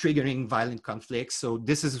 triggering violent conflicts. So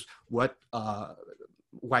this is what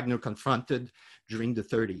Wagner confronted during the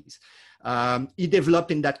 '30s. He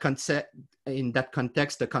developed in that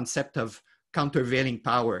context the concept of countervailing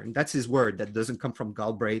power, and that's his word. That doesn't come from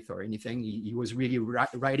Galbraith or anything. He was really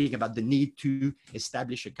writing about the need to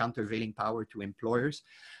establish a countervailing power to employers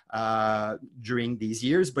during these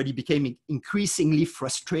years, but he became increasingly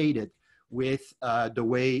frustrated with the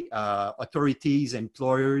way authorities,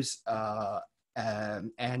 employers,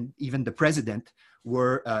 and even the president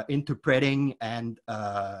were interpreting and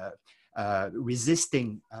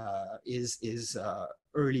resisting his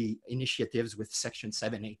early initiatives with Section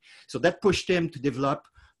 7A. So that pushed him to develop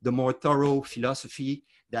the more thorough philosophy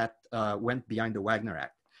that went behind the Wagner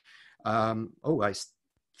Act. I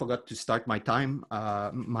forgot to start my time,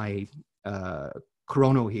 my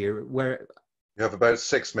chrono here, where... You have about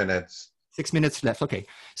 6 minutes. 6 minutes left, okay.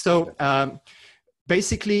 So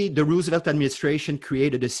basically, the Roosevelt administration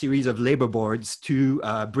created a series of labor boards to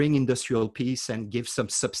bring industrial peace and give some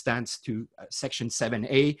substance to Section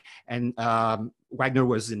 7A. And Wagner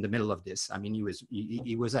was in the middle of this. I mean,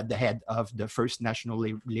 he was at the head of the first National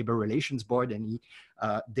Labor Relations Board, and he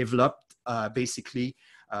developed basically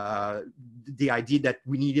the idea that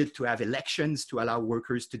we needed to have elections to allow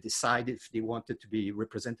workers to decide if they wanted to be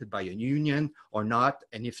represented by a union or not,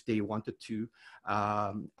 and if they wanted to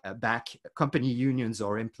back company unions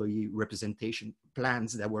or employee representation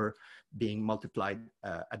plans that were being multiplied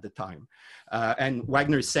at the time. And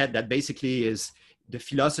Wagner said that basically the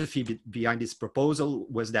philosophy behind this proposal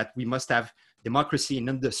was that we must have democracy in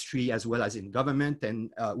industry as well as in government,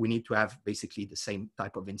 and we need to have basically the same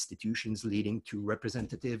type of institutions leading to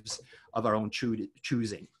representatives of our own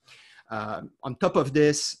choosing. On top of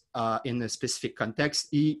this, in a specific context,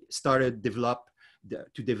 he started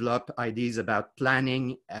to develop ideas about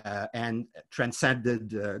planning and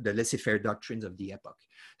transcended the laissez-faire doctrines of the epoch.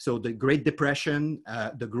 So the Great Depression,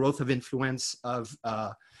 the growth of influence of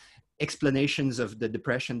explanations of the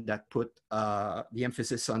Depression that put the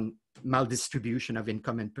emphasis on maldistribution of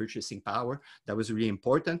income and purchasing power. That was really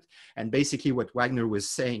important. And basically what Wagner was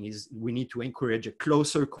saying is we need to encourage a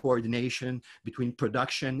closer coordination between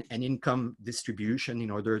production and income distribution in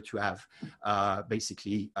order to have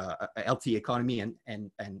basically a healthy economy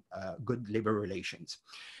and good labor relations.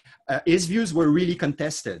 His views were really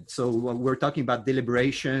contested. So we're talking about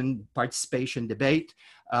deliberation, participation, debate.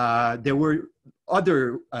 There were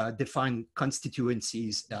other defined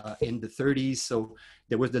constituencies in the 30s. So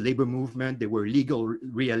there was the labor movement, there were legal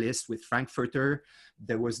realists with Frankfurter,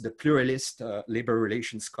 there was the pluralist labor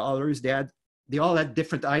relations scholars. They all had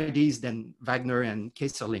different ideas than Wagner and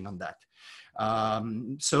Kießler on that.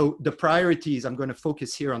 So the priorities, I'm going to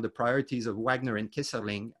focus here on the priorities of Wagner and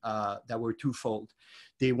Kießler that were twofold.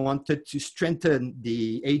 They wanted to strengthen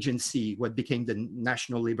the agency, what became the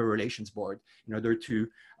National Labor Relations Board, in order to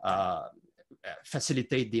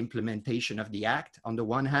facilitate the implementation of the act on the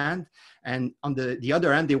one hand, and on the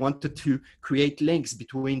other hand, they wanted to create links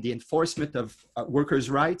between the enforcement of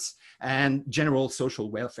workers' rights and general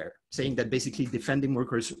social welfare, saying that basically defending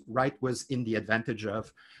workers' rights was in the advantage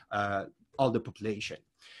of all the population.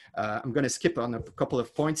 I'm going to skip on a couple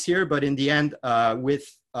of points here, but in the end,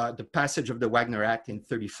 with the passage of the Wagner Act in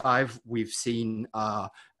 35, we've seen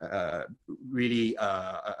really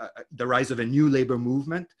the rise of a new labor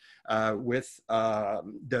movement with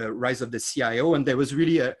the rise of the CIO. And there was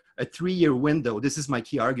really a 3-year window. This is my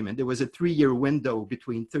key argument. There was a 3-year window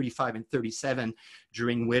between 35 and 37,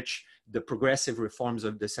 during which the progressive reforms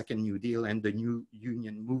of the Second New Deal and the new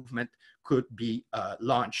union movement could be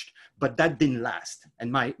launched. But that didn't last.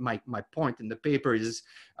 And my point in the paper is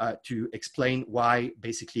to explain why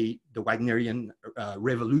basically the Wagnerian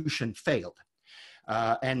revolution failed.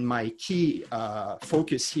 And my key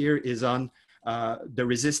focus here is on the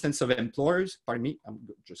resistance of employers, pardon me, I'm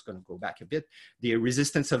just going to go back a bit, the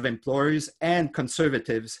resistance of employers and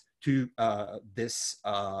conservatives to this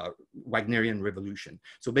Wagnerian revolution.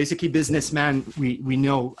 So basically businessmen, we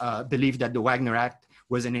know, believe that the Wagner Act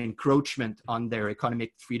was an encroachment on their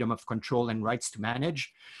economic freedom of control and rights to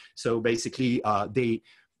manage. So basically they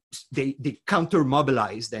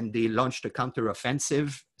counter-mobilized and they launched a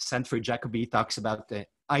counter-offensive. Sanford Jacobi talks about the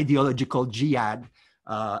ideological jihad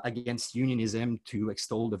against unionism to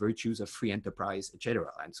extol the virtues of free enterprise,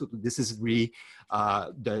 etc. And so this is really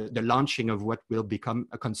the launching of what will become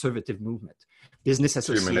a conservative movement. Business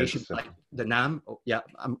associations like the NAM,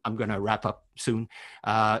 I'm going to wrap up soon,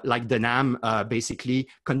 like the NAM basically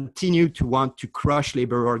continue to want to crush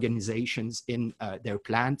labor organizations in their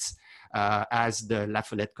plants, as the La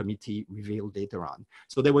Follette Committee revealed later on.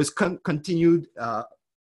 So there was continued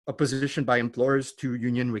opposition by employers to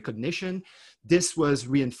union recognition. This was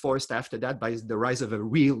reinforced after that by the rise of a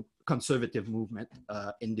real conservative movement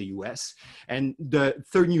in the US. And the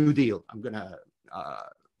Third New Deal, I'm going to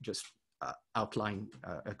just outline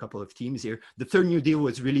a couple of themes here. The Third New Deal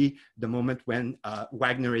was really the moment when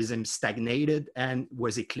Wagnerism stagnated and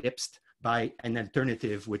was eclipsed by an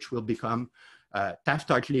alternative, which will become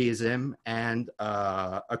Taft-Hartleyism and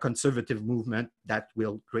a conservative movement that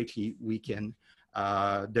will greatly weaken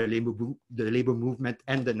the labor movement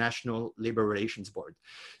and the National Labor Relations Board.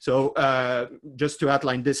 So just to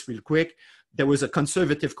outline this real quick, there was a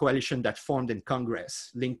conservative coalition that formed in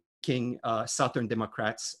Congress, linking Southern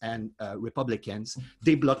Democrats and Republicans.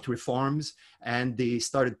 They blocked reforms and they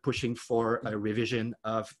started pushing for a revision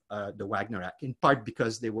of the Wagner Act, in part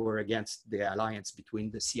because they were against the alliance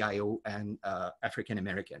between the CIO and African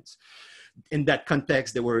Americans. In that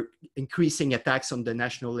context, there were increasing attacks on the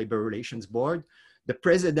National Labor Relations Board. The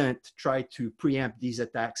president tried to preempt these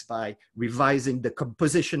attacks by revising the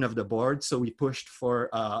composition of the board. So he pushed for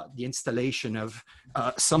the installation of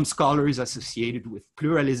some scholars associated with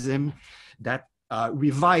pluralism that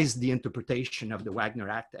revised the interpretation of the Wagner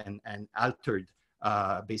Act and altered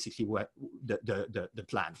basically what the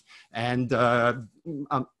plan. And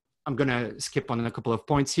I'm going to skip on a couple of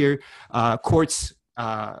points here. Courts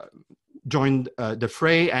joined the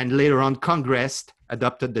fray, and later on Congress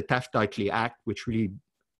adopted the Taft-Hartley Act, which really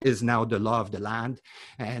is now the law of the land.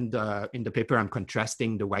 And in the paper, I'm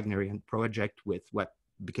contrasting the Wagnerian project with what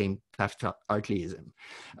became Taft-Hartleyism.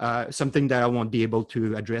 Something that I won't be able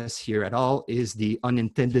to address here at all is the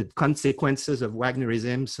unintended consequences of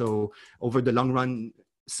Wagnerism. So over the long run,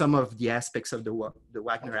 some of the aspects of the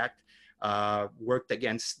Wagner Act worked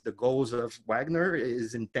against the goals of Wagner.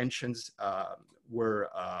 His intentions were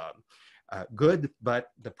good,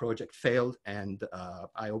 but the project failed, and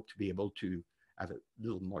I hope to be able to have a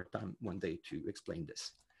little more time one day to explain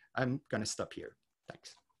this. I'm going to stop here.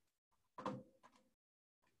 Thanks.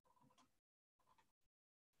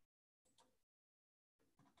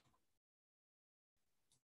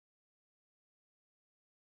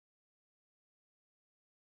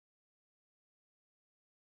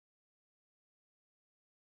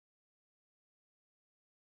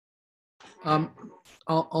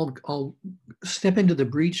 I'll step into the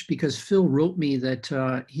breach because Phil wrote me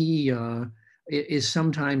that he is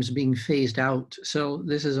sometimes being phased out. So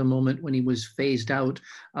this is a moment when he was phased out,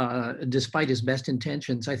 despite his best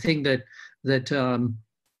intentions. I think that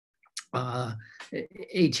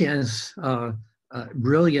Étienne's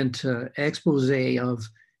brilliant expose of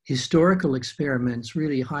historical experiments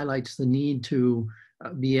really highlights the need to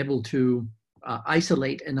be able to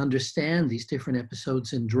isolate and understand these different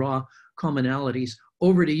episodes and draw commonalities.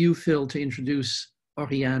 Over to you, Phil, to introduce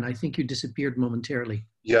Auriane. I think you disappeared momentarily.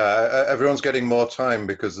 Yeah, everyone's getting more time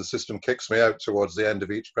because the system kicks me out towards the end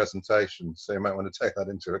of each presentation, so you might want to take that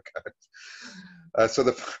into account. So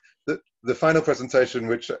the final presentation,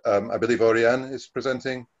 which I believe Auriane is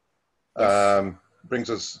presenting, yes,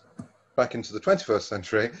 brings us back into the 21st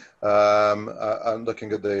century. I'm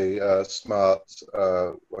looking at the SMART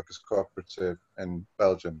Workers Cooperative in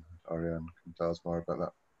Belgium. Auriane can tell us more about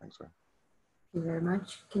that. Thanks, Ray. Thank you very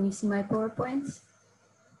much. Can you see my PowerPoint?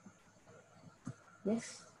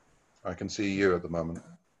 Yes. I can see you at the moment.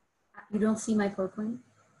 You don't see my PowerPoint?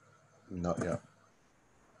 Not yet.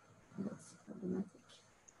 That's problematic.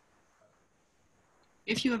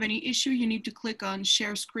 If you have any issue, you need to click on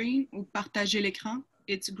share screen or partager l'écran.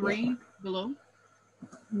 It's green below.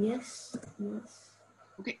 Yes, yes.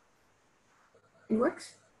 Okay. It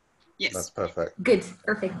works? Yes. That's perfect. Good,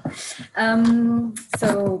 perfect.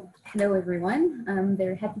 So, hello everyone. I'm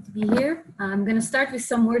very happy to be here. I'm going to start with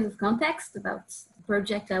some words of context about the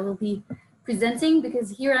project I will be presenting, because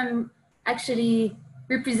here I'm actually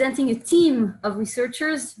representing a team of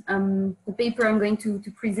researchers. The paper I'm going to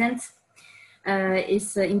present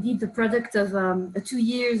is indeed the product of a 2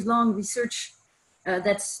 years long research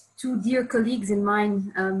that's two dear colleagues in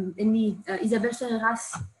mine, and me, Isabelle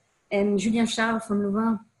Ferreras and Julien from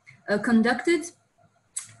Louvain, conducted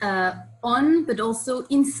on, but also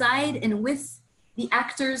inside and with the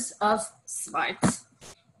actors of SMART.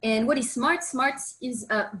 And what is SMART? SMART is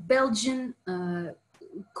a Belgian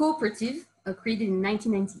cooperative created in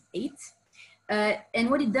 1998. And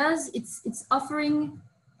what it does, it's offering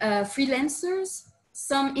freelancers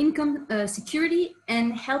some income security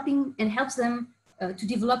and helps them to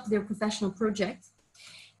develop their professional project.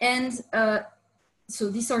 And so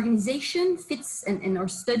this organization fits, and our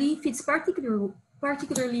study fits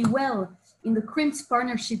particularly well in the CRIMT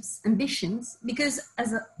partnership's ambitions, because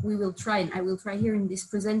as we will try, and I will try here in this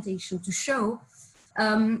presentation to show,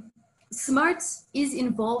 SMART is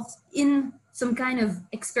involved in some kind of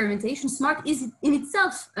experimentation. SMART is in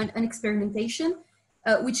itself an experimentation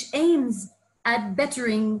which aims at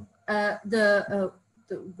bettering the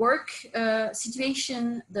work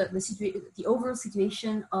situation, the overall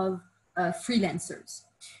situation of freelancers.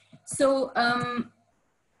 So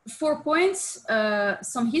 4 points,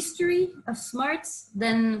 some history of SMART,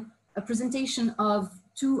 then a presentation of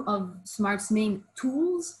two of SMART's main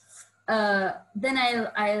tools. Then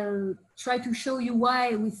I'll try to show you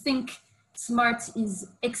why we think SMART is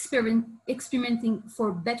experimenting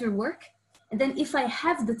for better work. And then if I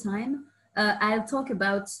have the time, I'll talk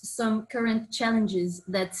about some current challenges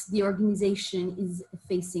that the organization is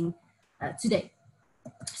facing today.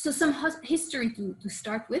 So some history to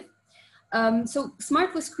start with. So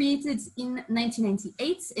SMART was created in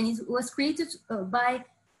 1998, and it was created by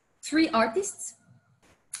 3 artists.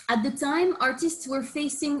 At the time, artists were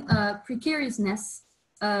facing precariousness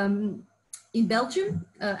in Belgium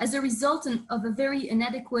as a result of a very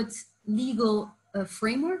inadequate legal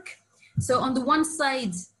framework. So on the one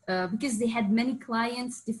side, because they had many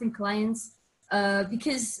clients, different clients,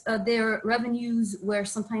 because their revenues were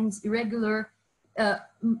sometimes irregular,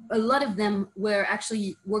 a lot of them were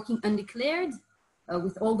actually working undeclared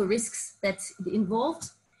with all the risks that it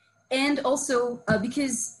involved. And also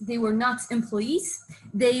because they were not employees,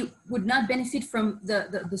 they would not benefit from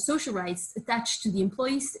the social rights attached to the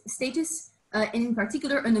employee status, and in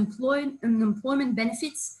particular unemployment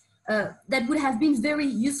benefits that would have been very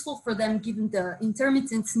useful for them given the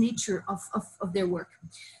intermittent nature of their work.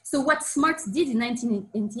 So what SMART did in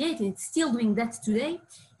 1998, and it's still doing that today,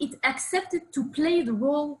 it accepted to play the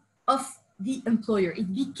role of the employer.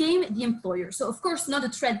 It became the employer. So of course, not a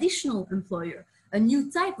traditional employer, a new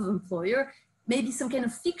type of employer, maybe some kind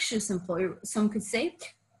of fictitious employer, some could say,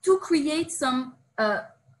 to create some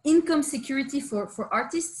income security for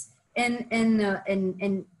artists.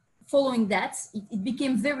 And following that, it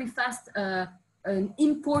became very fast an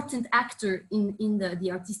important actor in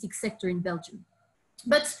the artistic sector in Belgium.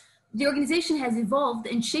 But the organization has evolved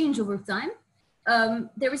and changed over time.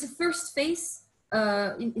 There is a first phase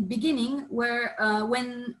in the beginning where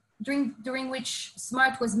during which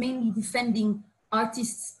SMART was mainly defending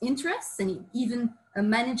artists' interests and even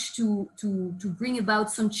managed to bring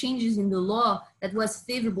about some changes in the law that was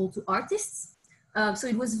favorable to artists. So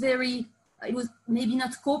it was maybe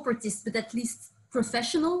not corporatist, but at least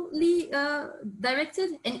professionally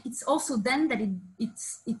directed. And it's also then that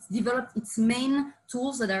it's developed its main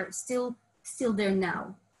tools that are still there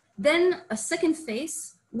now. Then a second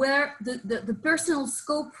phase where the personal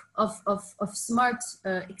scope of SMART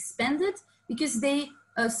expanded, because they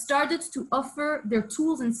started to offer their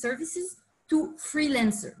tools and services to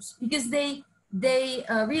freelancers, because they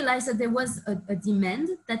realized that there was a demand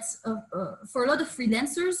that's for a lot of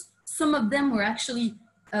freelancers. Some of them were actually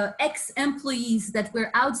ex-employees that were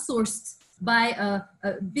outsourced by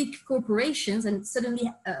big corporations and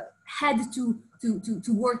suddenly had to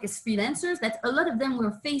work as freelancers, that a lot of them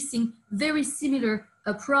were facing very similar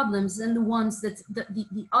problems than the ones that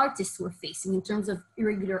the artists were facing in terms of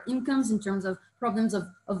irregular incomes, in terms of problems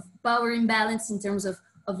of power imbalance, in terms of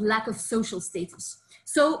lack of social status.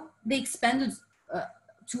 So they expanded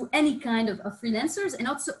to any kind of freelancers, and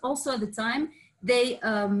also at the time, they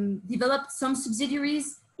developed some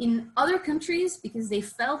subsidiaries in other countries because they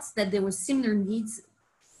felt that there were similar needs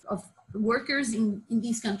of workers in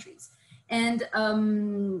these countries. And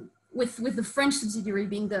with the French subsidiary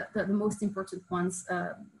being the most important ones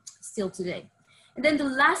still today. And then the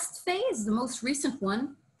last phase, the most recent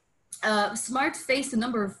one, SMART faced a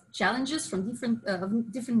number of challenges from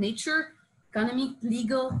different nature, economic,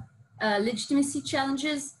 legal, legitimacy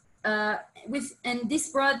challenges, and this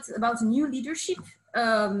brought about a new leadership.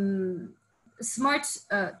 SMART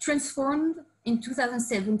transformed in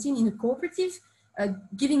 2017 in a cooperative,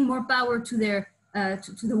 giving more power to their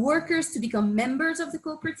to the workers to become members of the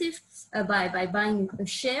cooperative by buying a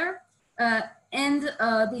share, and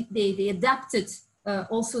they adapted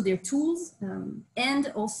also their tools,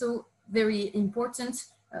 and also very important,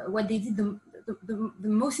 what they did, the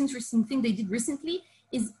most interesting thing they did recently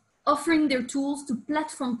is offering their tools to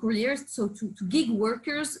platform couriers, so to gig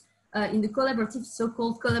workers in the collaborative,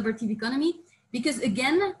 so-called collaborative economy, because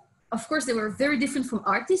again, of course, they were very different from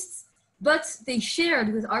artists, but they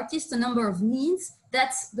shared with artists a number of needs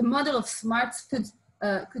that the model of SMART could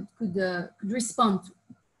respond to.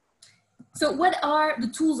 So what are the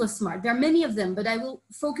tools of SMART? There are many of them, but I will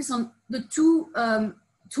focus on the two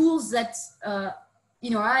tools that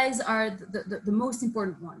in our eyes are the most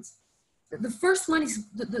important ones. The first one is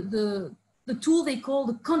the tool they call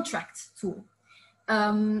the contract tool.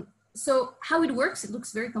 So how it works, it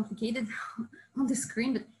looks very complicated on the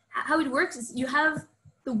screen, but how it works is you have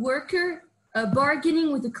the worker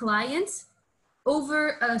bargaining with the client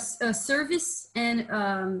over a service and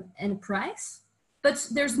a price, but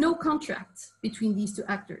there's no contract between these two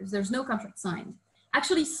actors. There's no contract signed.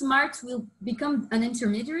 Actually, SMART will become an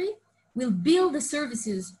intermediary, will bill the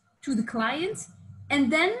services to the client,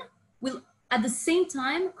 and then will at the same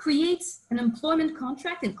time create an employment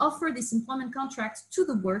contract and offer this employment contract to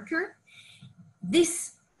the worker.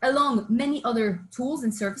 This along many other tools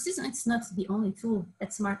and services, and it's not the only tool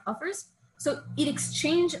that SMART offers. So in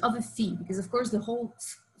exchange of a fee, because of course the whole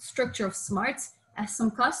structure of SMART has some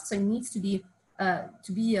costs and needs to be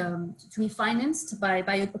financed by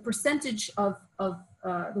a percentage of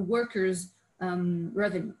the workers'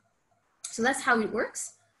 revenue. So that's how it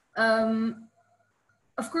works.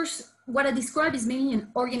 Of course, what I describe is mainly an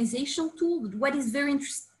organizational tool, but what is very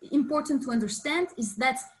important to understand is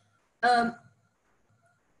that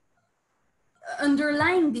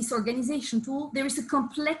underlying this organization tool, there is a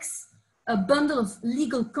complex bundle of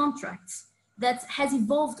legal contracts that has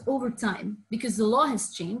evolved over time because the law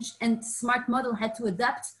has changed and SMART model had to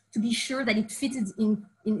adapt to be sure that it fitted in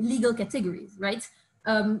legal categories, right?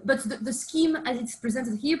 But the scheme as it's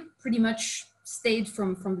presented here pretty much stayed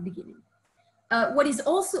from the beginning. What is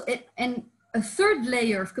also, and a third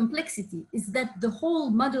layer of complexity is that the whole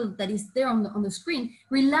model that is there on the screen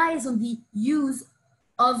relies on the use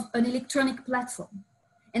of an electronic platform.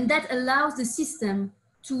 And that allows the system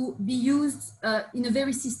to be used in a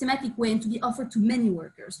very systematic way and to be offered to many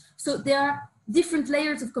workers. So there are different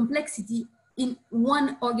layers of complexity in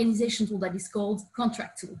one organization tool that is called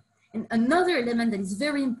contract tool. And another element that is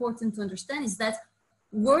very important to understand is that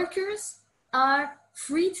workers are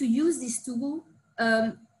free to use this tool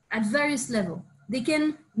at various levels. They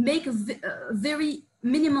can make a very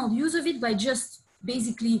minimal use of it by just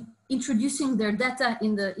basically introducing their data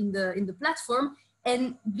in the platform,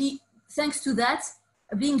 and thanks to that,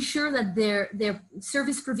 being sure that their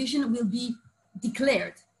service provision will be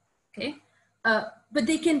declared. Okay, but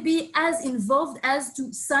they can be as involved as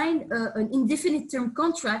to sign an indefinite term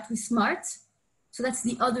contract with SMART. So that's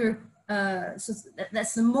the other. So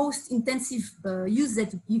that's the most intensive use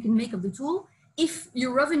that you can make of the tool. If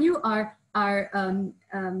your revenue are are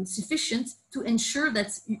sufficient to ensure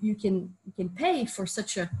that you can pay for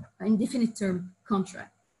such an indefinite term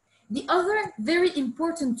contract. The other very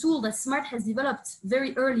important tool that SMART has developed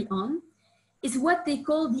very early on is what they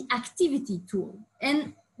call the activity tool.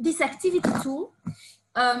 And this activity tool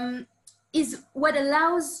is what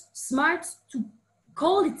allows SMART to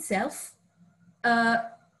call itself a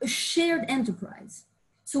shared enterprise.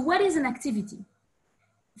 So what is an activity?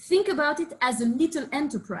 Think about it as a little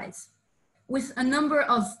enterprise with a number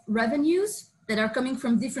of revenues that are coming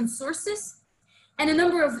from different sources and a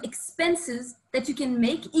number of expenses that you can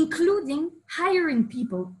make, including hiring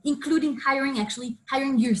people, including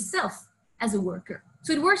hiring yourself as a worker.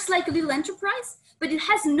 So it works like a little enterprise, but it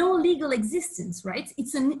has no legal existence, right?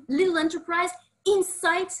 It's a little enterprise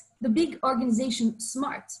inside the big organization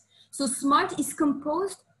SMART. So SMART is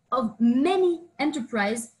composed of many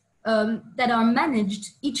enterprises that are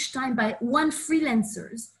managed each time by one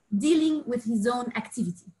freelancers dealing with his own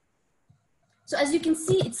activity. So as you can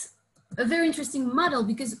see, it's a very interesting model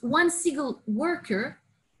because one single worker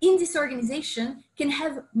in this organization can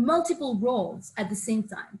have multiple roles at the same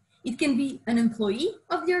time. It can be an employee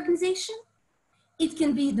of the organization. It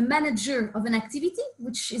can be the manager of an activity,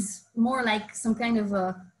 which is more like some kind of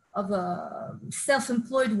a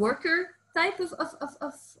self-employed worker type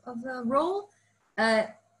of a role.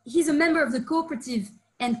 He's a member of the cooperative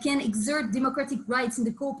and can exert democratic rights in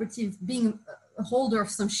the cooperative, being a holder of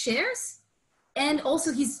some shares. And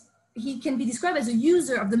also he can be described as a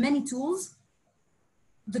user of the many tools,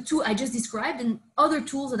 the two I just described, and other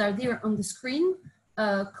tools that are there on the screen,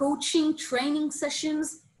 coaching, training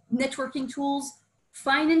sessions, networking tools,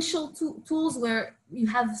 financial tools where you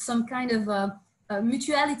have some kind of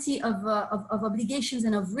mutuality of obligations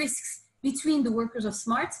and of risks between the workers of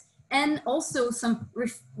SMART, and also some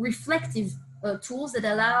reflective tools that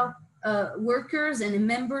allow workers and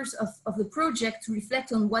members of the project to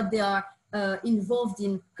reflect on what they are involved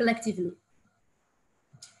in collectively.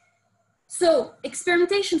 So,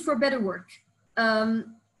 experimentation for better work.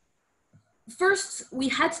 First, we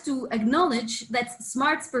had to acknowledge that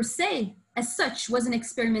SMART per se, as such, was an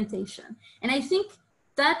experimentation. And I think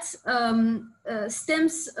that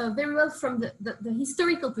stems very well from the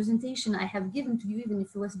historical presentation I have given to you, even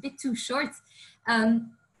if it was a bit too short.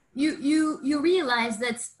 You realize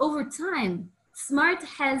that over time, SMART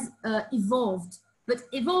has evolved, but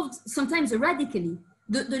evolved sometimes radically.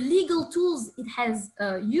 The legal tools it has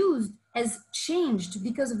used has changed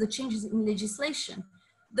because of the changes in legislation.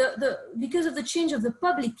 Because of the change of the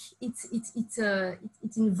public,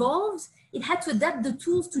 it involved, it had to adapt the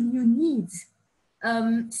tools to new needs.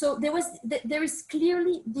 So there is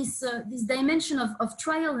clearly this dimension of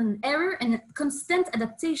trial and error and constant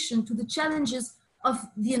adaptation to the challenges of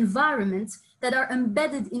the environment that are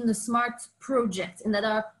embedded in the SMART project and that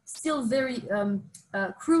are still very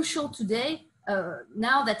crucial today.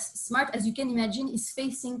 Now that SMART, as you can imagine, is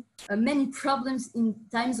facing many problems in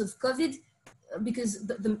times of COVID, because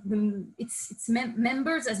its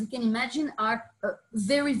members, as you can imagine, are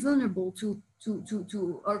very vulnerable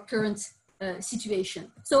to our current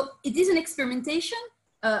situation. So it is an experimentation,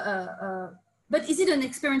 but is it an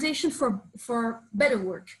experimentation for better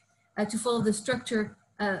work, to follow the structure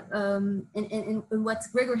and what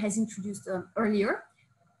Gregor has introduced earlier?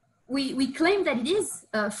 We claim that it is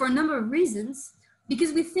for a number of reasons,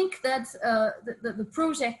 because we think that the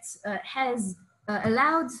project has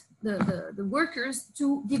allowed the workers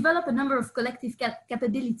to develop a number of collective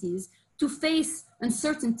capabilities to face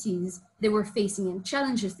uncertainties they were facing and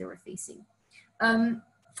challenges they were facing.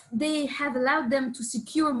 They have allowed them to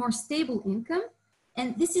secure more stable income.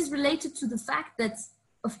 And this is related to the fact that,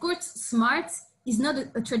 of course, SMART is not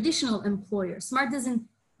a traditional employer. SMART doesn't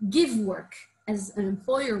give work as an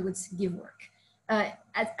employer would give work.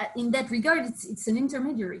 In that regard, it's an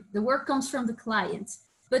intermediary. The work comes from the client.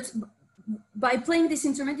 But by playing this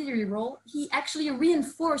intermediary role, he actually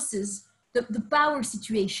reinforces the power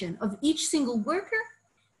situation of each single worker,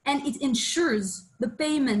 and it ensures the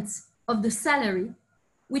payment of the salary,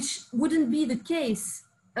 which wouldn't be the case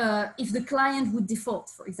if the client would default,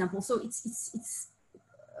 for example. So it's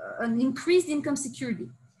an increased income security.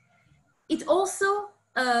 It also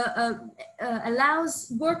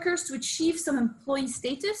allows workers to achieve some employee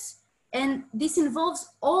status, and this involves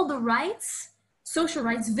all the rights, social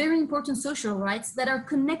rights, very important social rights that are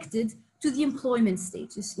connected to the employment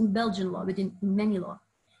status in Belgian law, but in many law.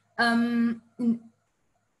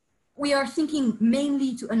 We are thinking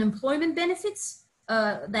mainly to unemployment benefits,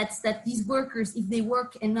 that these workers, if they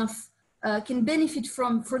work enough, can benefit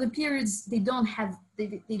from for the periods they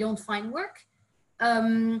don't find work,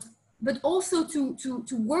 but also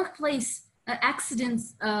to workplace accident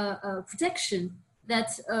protection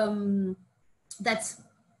that that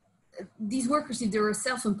these workers, if they were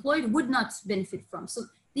self-employed, would not benefit from. So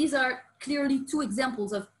these are clearly two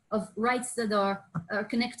examples of rights that are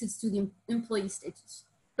connected to the employee status.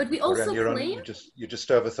 But we also claim... You're just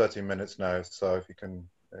over 30 minutes now, so if you can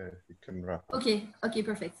wrap up. Okay,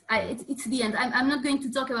 perfect. It's the end. I'm not going to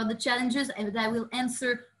talk about the challenges, but I will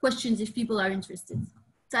answer questions if people are interested.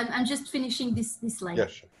 So I'm just finishing this slide. Yeah,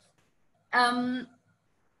 sure.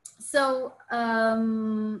 So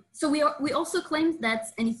we also claimed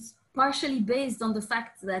that, and it's partially based on the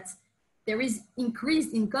fact that there is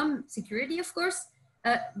increased income security, of course,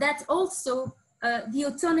 that also the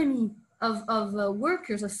autonomy of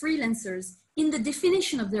workers, of freelancers, in the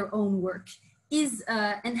definition of their own work is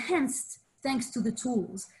enhanced thanks to the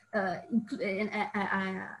tools.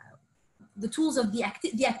 The tools of the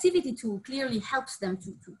activity tool clearly helps them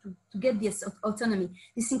to get this autonomy.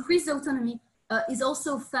 This increased autonomy is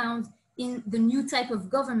also found in the new type of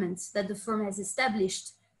government that the firm has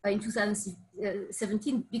established in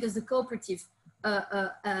 2017, because the cooperative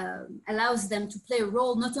allows them to play a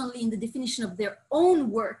role not only in the definition of their own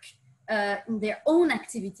work, in their own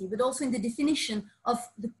activity, but also in the definition of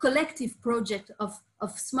the collective project of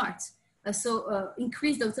SMART. So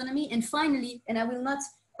increased autonomy. And finally, and I will not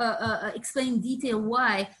explain in detail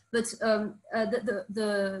why, but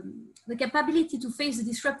the capability to face the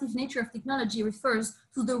disruptive nature of technology refers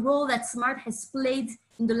to the role that SMART has played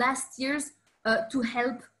in the last years to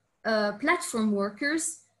help platform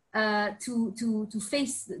workers to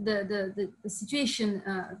face the situation,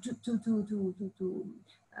 to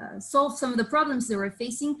solve some of the problems they were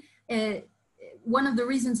facing. One of the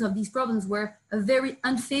reasons of these problems were a very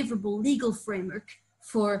unfavorable legal framework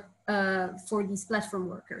for these platform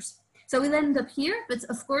workers. So we'll end up here, but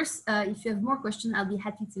of course, if you have more questions, I'll be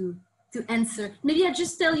happy to answer. Maybe I'll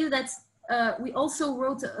just tell you that we also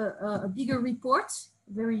wrote a bigger report,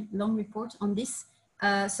 a very long report on this.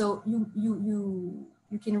 So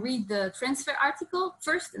you can read the transfer article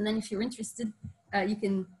first, and then if you're interested, you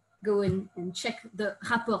can go and check the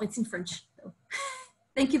rapport. It's in French. So.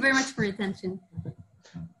 Thank you very much for your attention.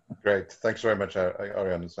 Great. Thanks very much,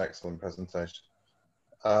 Auriane. It's an excellent presentation.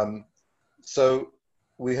 So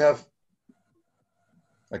we have,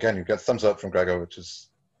 again, you get thumbs up from Gregor, which is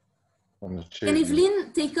on the tube. Can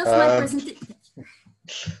Evelyn take off my presentation?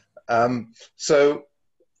 So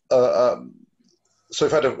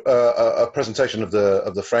we've had a presentation of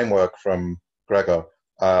the framework from Gregor,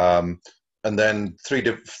 and then three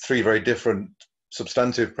very different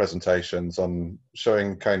substantive presentations on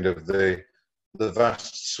showing kind of the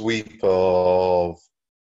vast sweep of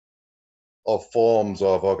forms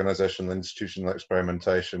of organizational institutional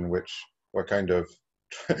experimentation, which we're kind of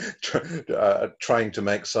trying to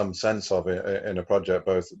make some sense of it in a project,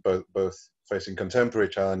 both facing contemporary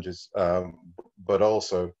challenges, but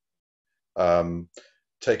also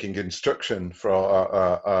taking instruction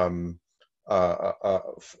from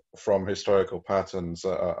historical patterns,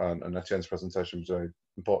 and Étienne's presentation was very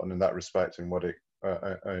important in that respect, in what it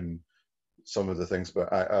and some of the things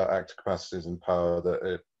about active capacities and power that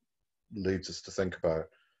it leads us to think about.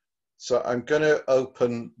 So I'm going to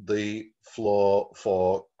open the floor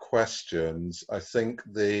for questions. I think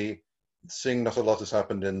seeing not a lot has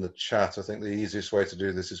happened in the chat, I think the easiest way to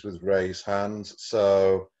do this is with raise hands.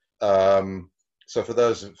 So so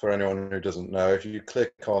for anyone who doesn't know, if you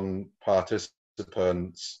click on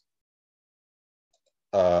participants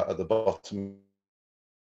at the bottom,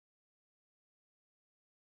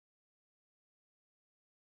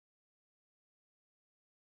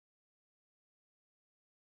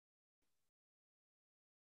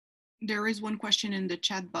 There is one question in the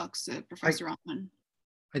chat box, Professor Almond.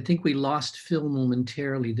 I think we lost Phil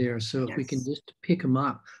momentarily there, so yes. If we can just pick him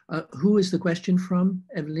up. Who is the question from,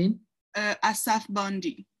 Evelyn? Asaf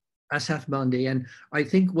Bondi. Asaf Bondi, and I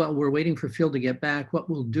think while we're waiting for Phil to get back, what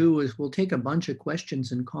we'll do is we'll take a bunch of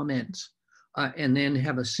questions and comments and then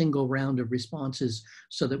have a single round of responses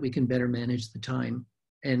so that we can better manage the time.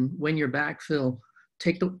 And when you're back, Phil,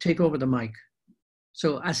 take over the mic.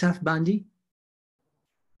 So Asaf Bondi.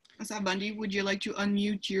 Asaf Bondi, would you like to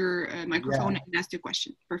unmute your microphone and ask your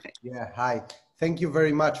question? Perfect. Yeah, hi. Thank you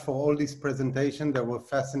very much for all these presentations. They were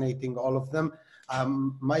fascinating, all of them.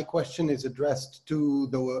 My question is addressed to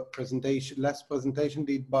the last presentation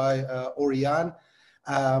did by Auriane.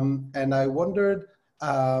 And I wondered,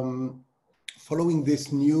 following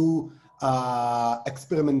this new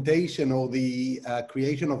experimentation or the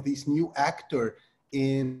creation of this new actor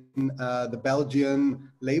in the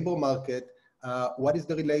Belgian labor market, what is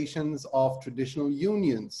the relations of traditional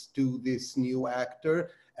unions to this new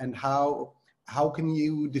actor, and how how can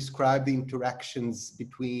you describe the interactions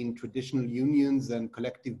between traditional unions and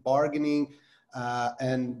collective bargaining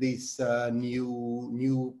and this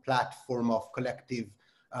new platform of collective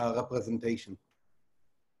representation?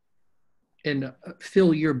 And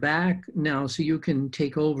Phil, you're back now, so you can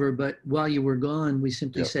take over. But while you were gone, we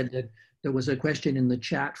simply said that there was a question in the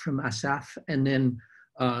chat from Asaf, and then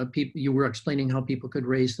you were explaining how people could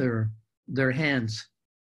raise their hands.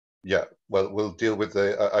 Yeah, well, we'll deal with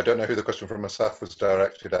the, I don't know who the question from Asaf was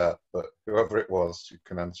directed at, but whoever it was, you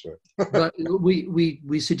can answer it. But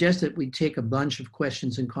we suggest that we take a bunch of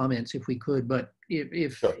questions and comments if we could, but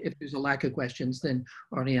if there's a lack of questions, then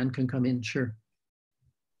Auriane can come in, sure.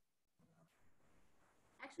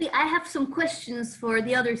 Actually, I have some questions for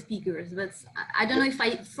the other speakers, but I don't know if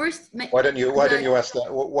I first... Why don't you ask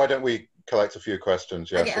that? Why don't we collect a few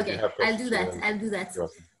questions? Yes, okay, I'll do that.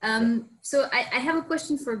 So I have a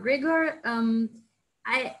question for Gregor.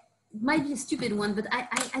 It might be a stupid one, but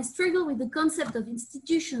I struggle with the concept of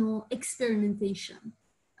institutional experimentation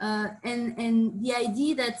and the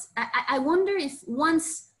idea that I wonder if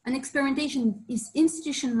once an experimentation is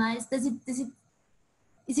institutionalized, is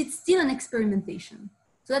it still an experimentation?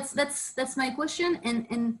 So that's my question,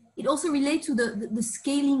 and it also relates to the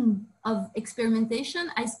scaling of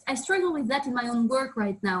experimentation. I struggle with that in my own work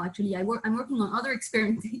right now. Actually, I'm working on other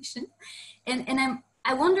experimentation, and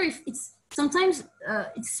I wonder if it's sometimes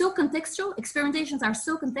it's so contextual. Experimentations are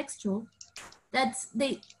so contextual that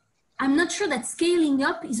I'm not sure that scaling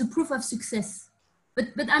up is a proof of success.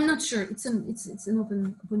 But I'm not sure. It's an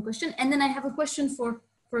open question. And then I have a question for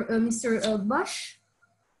Mr. Bosch.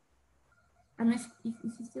 I don't know if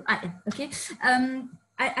he's still, okay.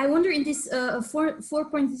 I wonder in this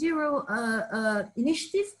 4.0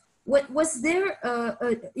 initiative, was there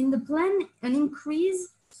in the plan an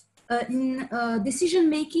increase in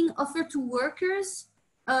decision-making offered to workers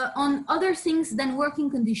on other things than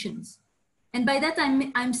working conditions? And by that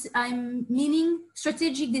I'm meaning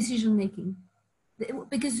strategic decision-making,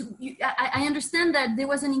 because I understand that there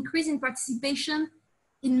was an increase in participation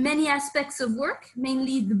in many aspects of work,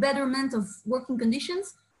 mainly the betterment of working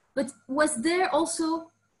conditions, but was there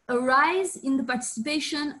also a rise in the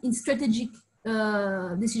participation in strategic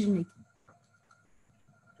decision-making?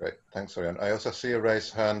 Great, thanks, Auriane. I also see a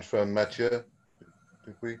raised hand from Mathieu.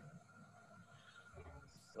 Did we?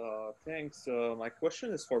 Thanks. My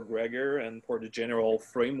question is for Gregor and for the general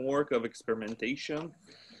framework of experimentation.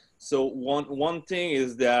 So one thing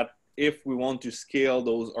is that if we want to scale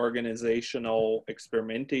those organizational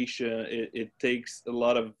experimentation, it takes a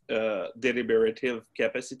lot of deliberative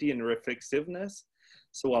capacity and reflexiveness.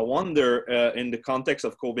 So I wonder, in the context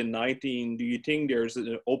of COVID-19, do you think there's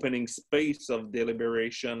an opening space of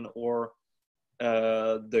deliberation, or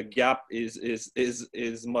the gap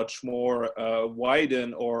is much more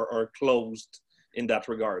widened or closed in that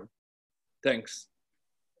regard? Thanks.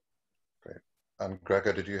 Great. And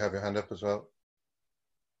Gregor, did you have your hand up as well?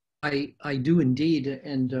 I do indeed,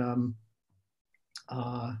 and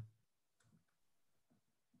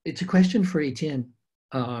it's a question for Étienne,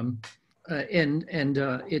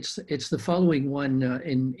 it's the following one.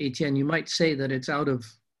 In Étienne, you might say that it's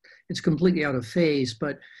completely out of phase,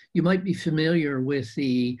 but you might be familiar with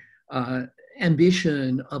the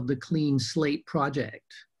ambition of the Clean Slate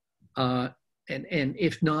project, and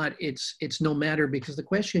if not, it's no matter, because the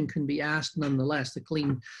question can be asked nonetheless. The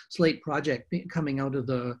Clean Slate project coming out of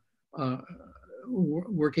the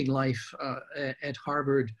working life at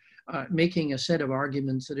Harvard, making a set of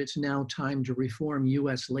arguments that it's now time to reform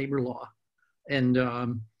US labor law. And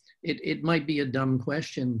it might be a dumb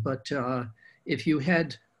question, but if you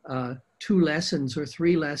had 2 lessons or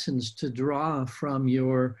 3 lessons to draw from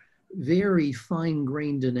your very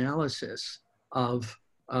fine-grained analysis of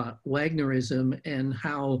Wagnerism and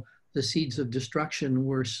how the seeds of destruction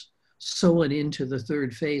were sown into the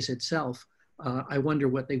third phase itself, I wonder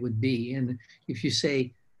what they would be. And if you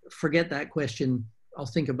say, forget that question, I'll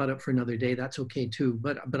think about it for another day, that's okay too.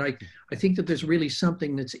 But I think that there's really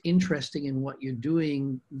something that's interesting in what you're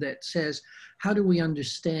doing that says, how do we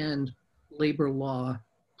understand labor law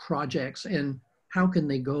projects, and how can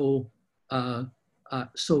they go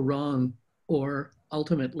so wrong, or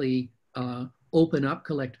ultimately open up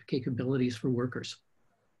collective capabilities for workers?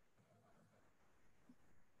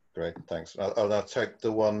 Great, thanks. I'll now take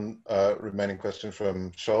the one remaining question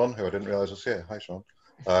from Sean, who I didn't realize was here. Hi, Sean.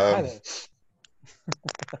 Hi there.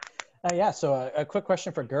 Yeah, so a quick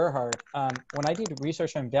question for Gerhard. When I did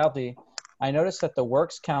research on Verdi, I noticed that the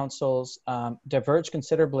works councils diverge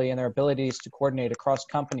considerably in their abilities to coordinate across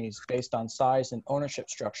companies based on size and ownership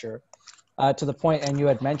structure, to the point, and you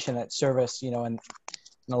had mentioned that service, and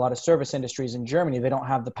in a lot of service industries in Germany, they don't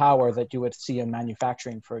have the power that you would see in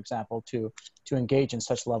manufacturing, for example, to engage in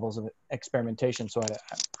such levels of experimentation. So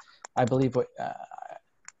I believe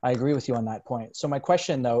I agree with you on that point. So my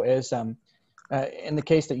question, though, is in the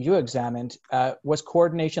case that you examined, was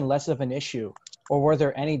coordination less of an issue, or were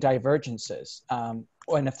there any divergences?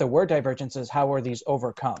 And if there were divergences, how were these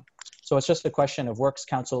overcome? So it's just a question of works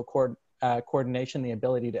council coordination, the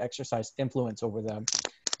ability to exercise influence over the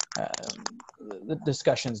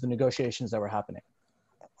discussions, the negotiations that were happening.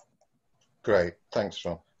 Great, thanks,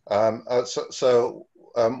 John.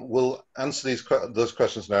 We'll answer those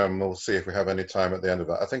questions now, and we'll see if we have any time at the end of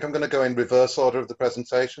that. I think I'm going to go in reverse order of the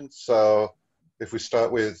presentation. So if we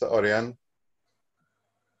start with Auriane.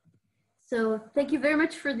 So thank you very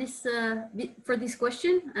much for this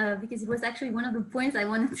question, because it was actually one of the points I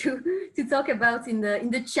wanted to talk about in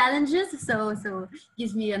the challenges. So it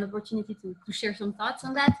gives me an opportunity to share some thoughts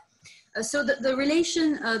on that. So the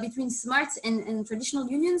relation between SMART and traditional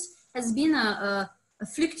unions has been a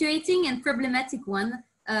fluctuating and problematic one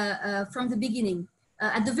from the beginning.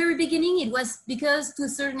 At the very beginning, it was because, to a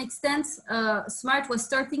certain extent, SMART was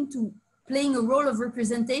starting to playing a role of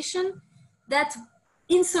representation that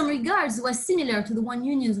in some regards was similar to the one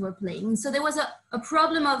unions were playing. So there was a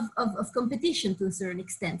problem of competition to a certain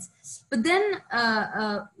extent. But then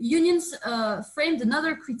unions framed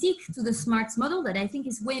another critique to the SMART model that I think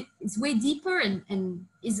is way deeper and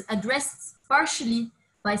is addressed partially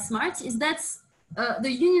by SMART, is that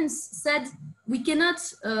the unions said we cannot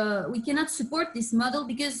support this model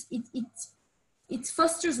because it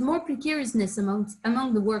fosters more precariousness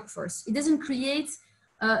among the workforce. It doesn't create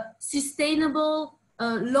sustainable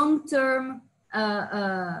long-term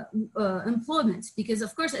employment, because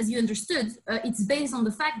of course, as you understood, it's based on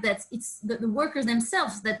the fact that it's the workers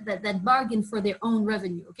themselves that bargain for their own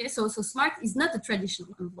revenue. Okay, so SMART is not a traditional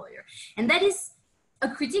employer, and that is a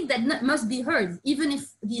critique that must be heard, even if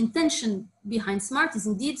the intention behind SMART is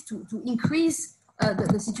indeed to increase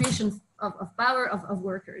the situation of power of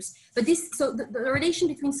workers. But the relation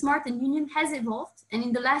between SMART and union has evolved, and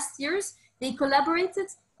in the last years they collaborated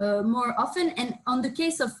more often. And on the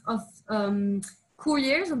case of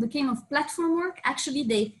couriers, on the case of platform work, actually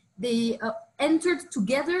they entered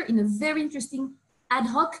together in a very interesting ad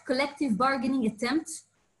hoc collective bargaining attempt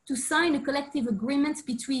to sign a collective agreement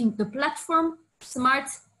between the platform, SMART,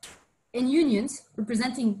 and unions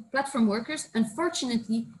representing platform workers.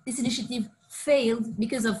 Unfortunately, this initiative failed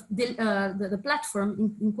because of the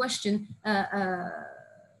platform in question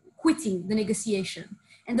quitting the negotiation.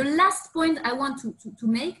 And the last point I want to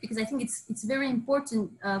make, because I think it's very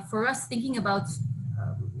important for us thinking about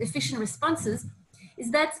efficient responses,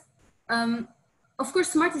 is that, of course,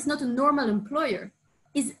 SMART is not a normal employer.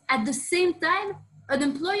 Is at the same time an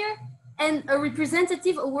employer and a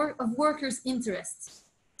representative of workers' interests.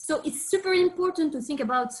 So it's super important to think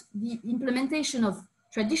about the implementation of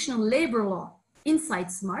traditional labor law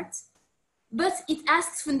inside SMART, but it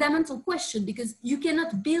asks fundamental question, because you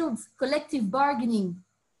cannot build collective bargaining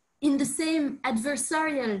in the same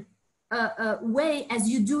adversarial way as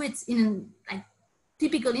you do it in a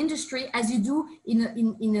typical industry, as you do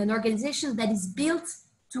in an organization that is built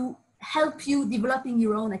to help you developing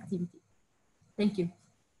your own activity. Thank you.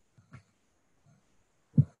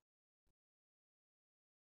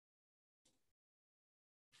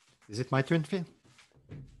 Is it my turn, Phil?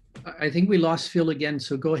 I think we lost Phil again,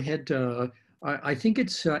 so go ahead. I think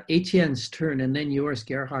it's Étienne's turn, and then yours,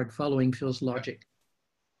 Gerhard, following Phil's logic.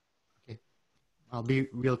 Okay, I'll be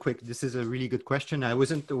real quick. This is a really good question. I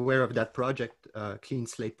wasn't aware of that project, Clean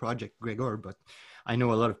Slate project, Gregor, but I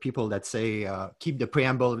know a lot of people that say, keep the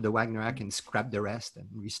preamble of the Wagner Act and scrap the rest and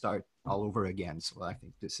restart all over again. So I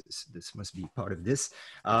think this must be part of this.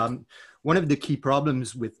 One of the key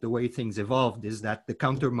problems with the way things evolved is that the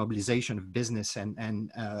counter mobilization of business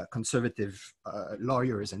and conservative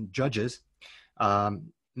lawyers and judges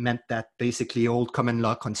meant that basically old common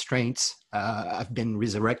law constraints have been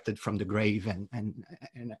resurrected from the grave and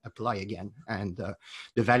apply again. And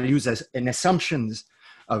the values and assumptions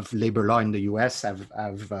of labor law in the US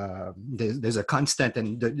there's a constant,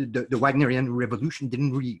 and the Wagnerian revolution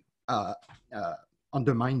didn't really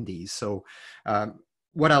undermine these. So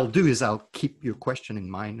what I'll do is I'll keep your question in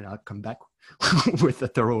mind, and I'll come back with a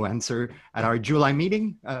thorough answer at our July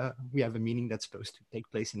meeting. We have a meeting that's supposed to take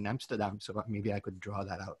place in Amsterdam, so maybe I could draw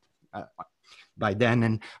that out by then.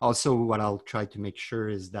 And also what I'll try to make sure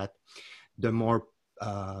is that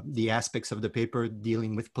the aspects of the paper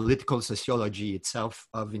dealing with political sociology itself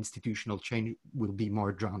of institutional change will be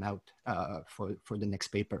more drawn out for the next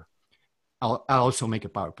paper. I'll also make a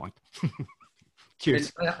PowerPoint.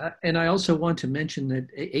 Cheers. And I also want to mention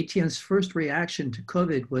that Étienne's first reaction to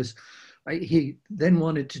COVID was he then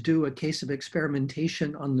wanted to do a case of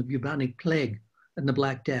experimentation on the bubonic plague and the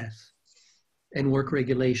Black Death and work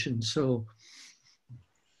regulation. So.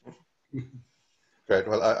 Great.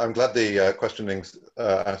 Well, I'm glad the question and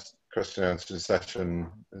answer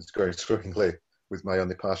session is going swimmingly with my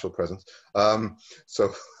only partial presence.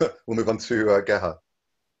 So we'll move on to Gerhard.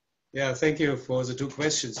 Yeah, thank you for the two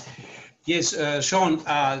questions. Yes, Sean,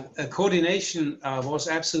 coordination was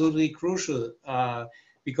absolutely crucial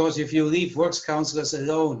because if you leave works councillors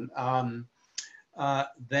alone,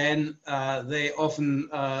 then they often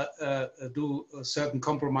do certain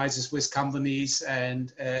compromises with companies,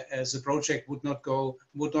 and as the project would not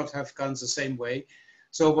have gone the same way.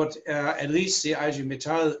 So what at least the IG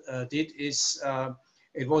Metall did is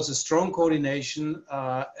it was a strong coordination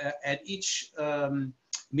at each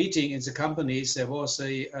meeting in the companies. There was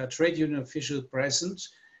a trade union official present,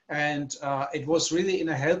 and it was really in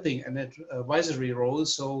a helping and advisory role.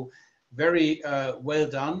 So very well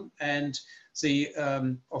done. And the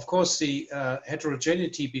of course the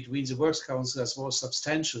heterogeneity between the works councillors was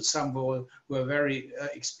substantial. Some were very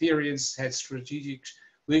experienced, had strategic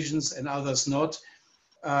visions, and others not.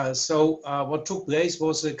 So what took place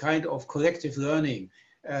was a kind of collective learning.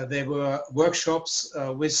 There were workshops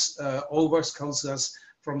with all works councillors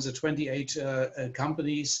from the 28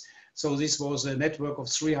 companies. So this was a network of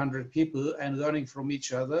 300 people and learning from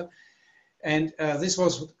each other. And this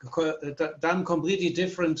was done completely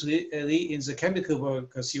differently in the chemical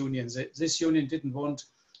workers union. This union didn't want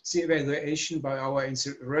the evaluation by our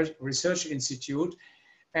research institute.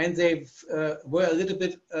 And they were a little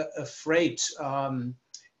bit afraid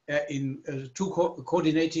in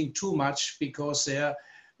coordinating too much because their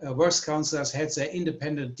works councillors had their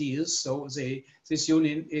independent deals. So this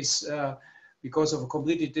union is, because of a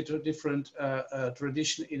completely different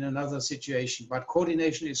tradition, in another situation. But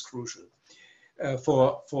coordination is crucial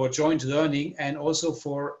for joint learning and also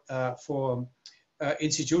for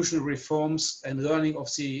institutional reforms and learning of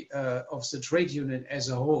the trade union as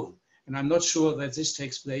a whole. And I'm not sure that this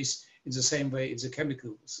takes place in the same way in the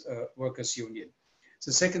chemical workers union.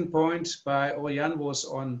 The second point by Auriane was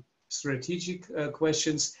on strategic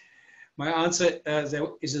questions. My answer, there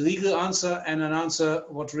is a legal answer and an answer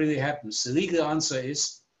what really happens. The legal answer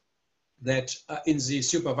is that in the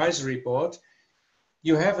supervisory board,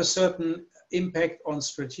 you have a certain impact on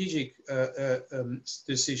strategic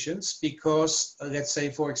decisions because, let's say,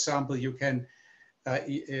 for example, you can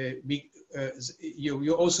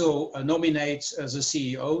you also nominate the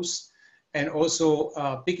CEOs, and also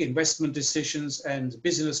big investment decisions and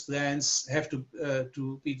business plans have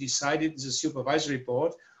to be decided in the supervisory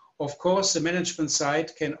board. Of course, the management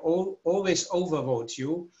side can always overvote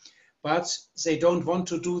you, but they don't want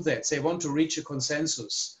to do that. They want to reach a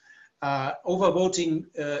consensus. Overvoting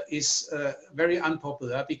is very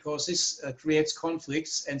unpopular because this creates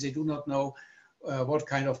conflicts, and they do not know what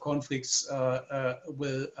kind of conflicts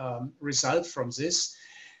will result from this.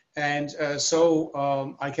 And so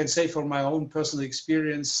I can say from my own personal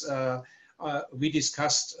experience, we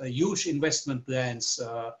discussed huge investment plans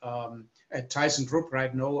at ThyssenKrupp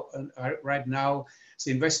right now.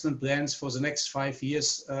 The investment plans for the next 5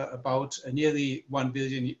 years about nearly 1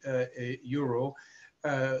 billion euro.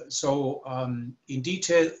 So in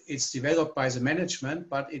detail, it's developed by the management,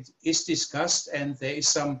 but it is discussed, and there is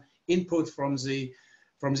some input from the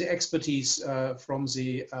expertise from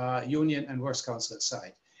the union and works council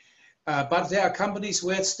side. But there are companies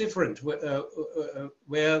where it's different,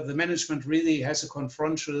 where the management really has a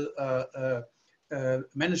confrontal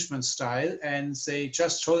management style, and they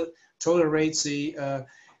just tolerate the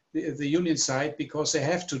union side because they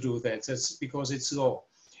have to do that. That's because it's law.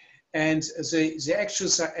 And the actual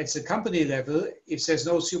at the company level, if there's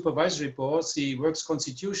no supervisory board, the Works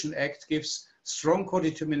Constitution Act gives strong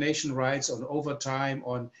co-determination rights on overtime,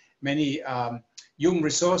 on many human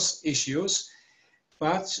resource issues.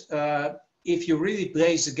 But if you really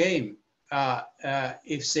play the game,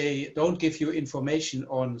 if they don't give you information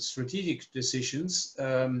on strategic decisions,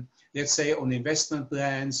 let's say on investment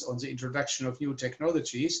plans, on the introduction of new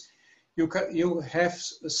technologies, you have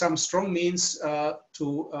some strong means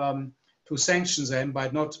to sanction them by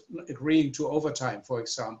not agreeing to overtime, for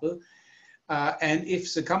example. And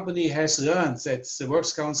if the company has learned that the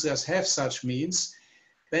works councillors have such means,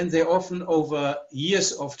 then they often, over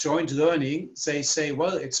years of joint learning, they say,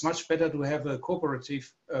 well, it's much better to have a cooperative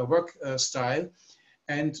work style.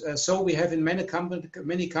 And so we have in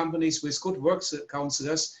many companies with good works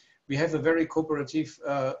councillors, we have a very cooperative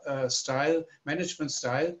style, management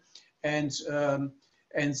style. And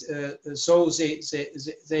And so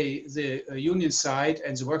the union side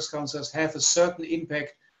and the works councils have a certain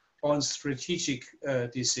impact on strategic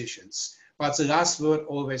decisions. But the last word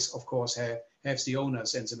always, of course, have the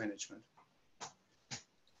owners and the management.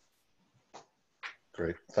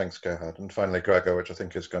 Great, thanks, Gerhard. And finally, Gregor, which I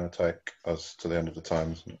think is going to take us to the end of the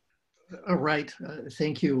time, isn't it? All right,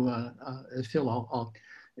 thank you, Phil.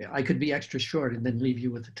 I could be extra short and then leave you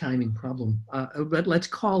with a timing problem. But let's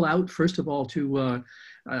call out, first of all, to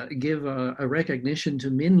give a recognition to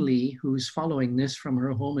Min Lee, who's following this from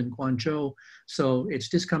her home in Guangzhou. So it's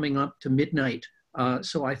just coming up to midnight.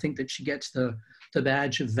 So I think that she gets the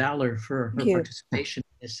badge of valor for her participation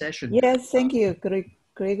in this session. Yes, thank you,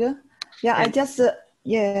 Gregor. Yeah, I just,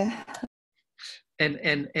 yeah.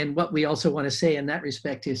 And what we also want to say in that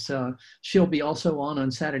respect is she'll be also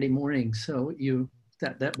on Saturday morning. So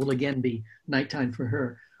that will again be nighttime for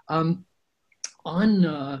her. I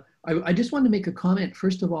just want to make a comment,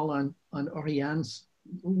 first of all, on Auriane's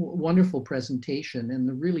wonderful presentation and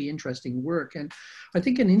the really interesting work. And I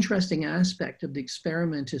think an interesting aspect of the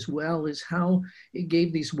experiment as well is how it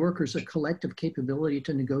gave these workers a collective capability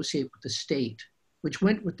to negotiate with the state, which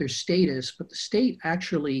went with their status, but the state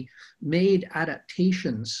actually made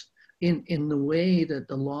adaptations in the way that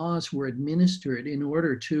the laws were administered in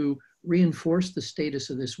order to reinforce the status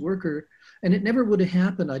of this worker. And it never would have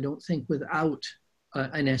happened, I don't think, without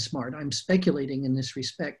an SMART. I'm speculating in this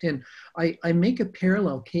respect. And I make a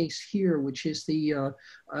parallel case here, which is the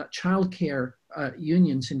childcare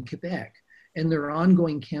unions in Quebec and their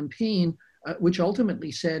ongoing campaign, which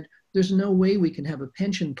ultimately said, there's no way we can have a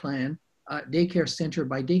pension plan, daycare center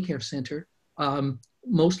by daycare center,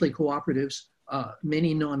 mostly cooperatives,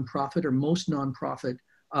 many nonprofit or most nonprofit.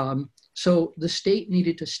 So the state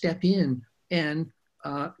needed to step in and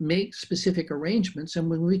make specific arrangements. And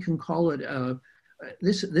when we can call it,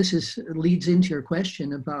 this leads into your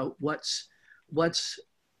question about what's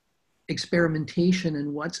experimentation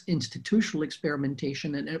and what's institutional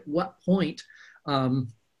experimentation, and at what point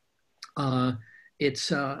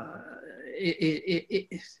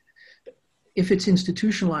if it's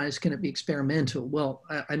institutionalized, can it be experimental? Well,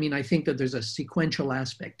 I mean, I think that there's a sequential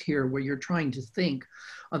aspect here where you're trying to think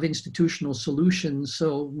of institutional solutions.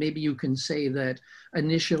 So maybe you can say that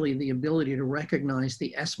initially the ability to recognize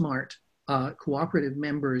the SMART cooperative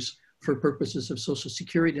members for purposes of Social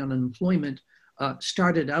Security and unemployment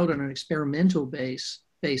started out on an experimental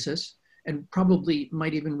basis and probably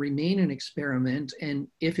might even remain an experiment. And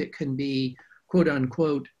if it can be, quote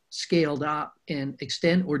unquote, scaled up and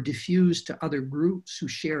extend or diffuse to other groups who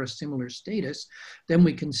share a similar status, then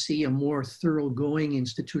we can see a more thoroughgoing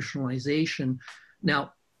institutionalization.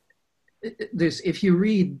 Now, if you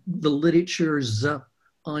read the literatures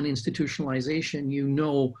on institutionalization, you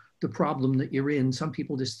know the problem that you're in. Some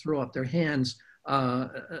people just throw up their hands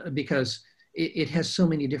because it has so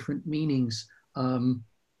many different meanings. You're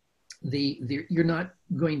not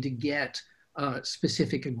going to get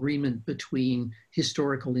specific agreement between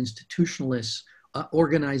historical institutionalists,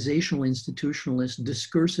 organizational institutionalists,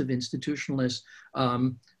 discursive institutionalists.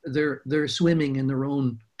 They're swimming in their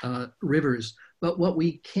own rivers. But what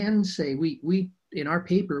we can say, we in our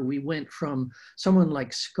paper, we went from someone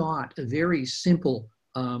like Scott, a very simple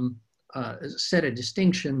set of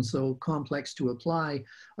distinctions, though complex to apply,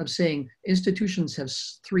 of saying institutions have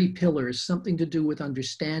three pillars: something to do with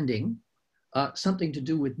understanding, something to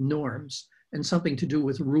do with norms, and something to do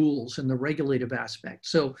with rules and the regulative aspect.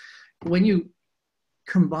 So when you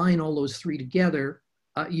combine all those three together,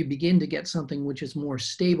 you begin to get something which is more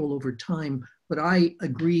stable over time. But I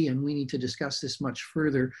agree, and we need to discuss this much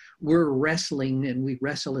further. We're wrestling, and we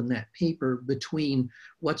wrestle in that paper, between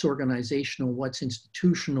what's organizational, what's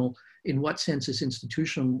institutional, in what sense is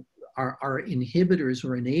institutional are inhibitors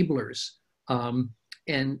or enablers.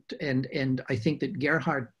 And I think that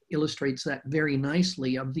Gerhard illustrates that very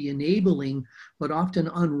nicely, of the enabling but often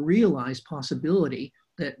unrealized possibility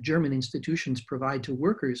that German institutions provide to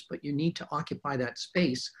workers, but you need to occupy that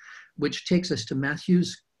space, which takes us to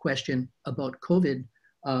Matthew's question about COVID.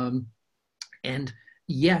 And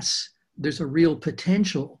yes, there's a real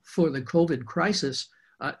potential for the COVID crisis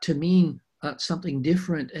to mean something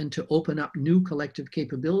different and to open up new collective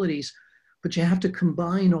capabilities, but you have to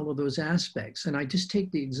combine all of those aspects. And I just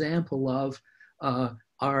take the example of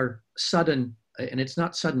our sudden, and it's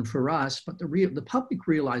not sudden for us, but the public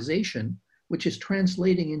realization, which is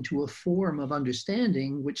translating into a form of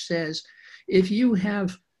understanding, which says, if you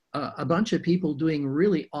have a bunch of people doing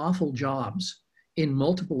really awful jobs in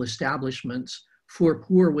multiple establishments for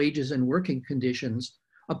poor wages and working conditions,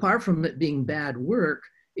 apart from it being bad work,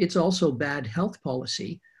 it's also bad health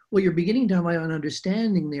policy, well, you're beginning to have an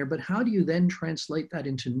understanding there, but how do you then translate that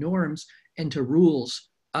into norms and to rules,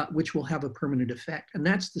 which will have a permanent effect? And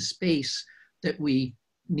that's the space that we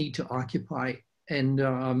need to occupy. And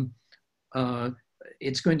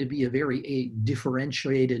it's going to be a very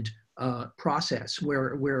differentiated process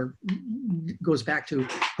where it goes back to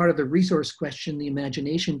part of the resource question, the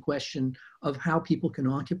imagination question of how people can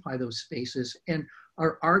occupy those spaces. And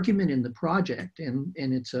our argument in the project, and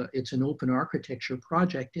it's an open architecture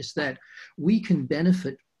project, is that we can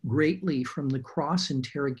benefit greatly from the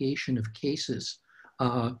cross-interrogation of cases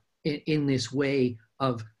in this way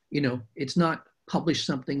of, it's not publish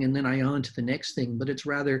something and then I on to the next thing, but it's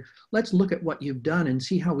rather, let's look at what you've done and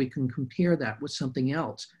see how we can compare that with something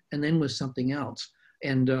else and then with something else.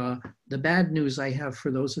 And the bad news I have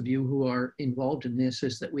for those of you who are involved in this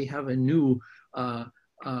is that we have a new,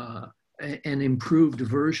 an improved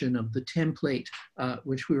version of the template,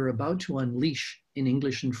 which we were about to unleash in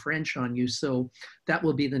English and French on you. So that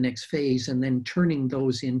will be the next phase, and then turning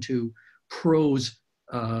those into prose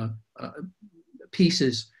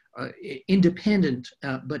pieces, independent,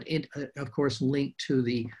 but of course linked to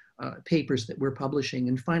the papers that we're publishing.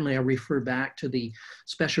 And finally, I refer back to the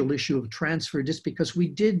special issue of Transfer, just because we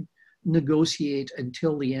did negotiate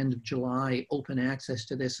until the end of July open access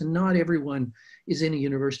to this, and not everyone is in a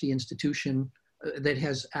university institution that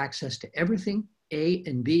has access to everything, A,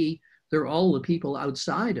 and B, they're all the people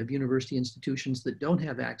outside of university institutions that don't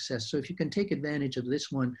have access. So if you can take advantage of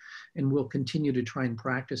this one, and we'll continue to try and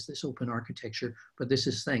practice this open architecture, but this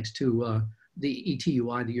is thanks to the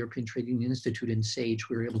ETUI, the European Trade Union Institute, and SAGE,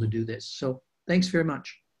 we were able to do this. So thanks very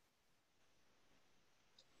much.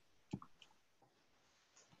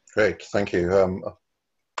 Great, thank you.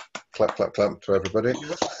 Clap, clap, clap to everybody.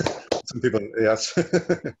 Some people, yes.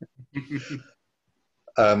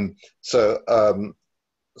 So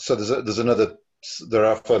there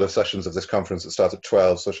are further sessions of this conference that start at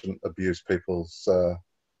 12, so I shouldn't abuse people's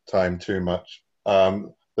time too much.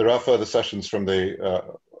 There are further sessions from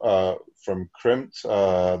from CRIMT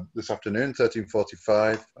this afternoon,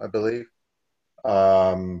 13:45, I believe.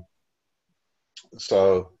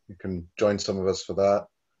 So you can join some of us for that.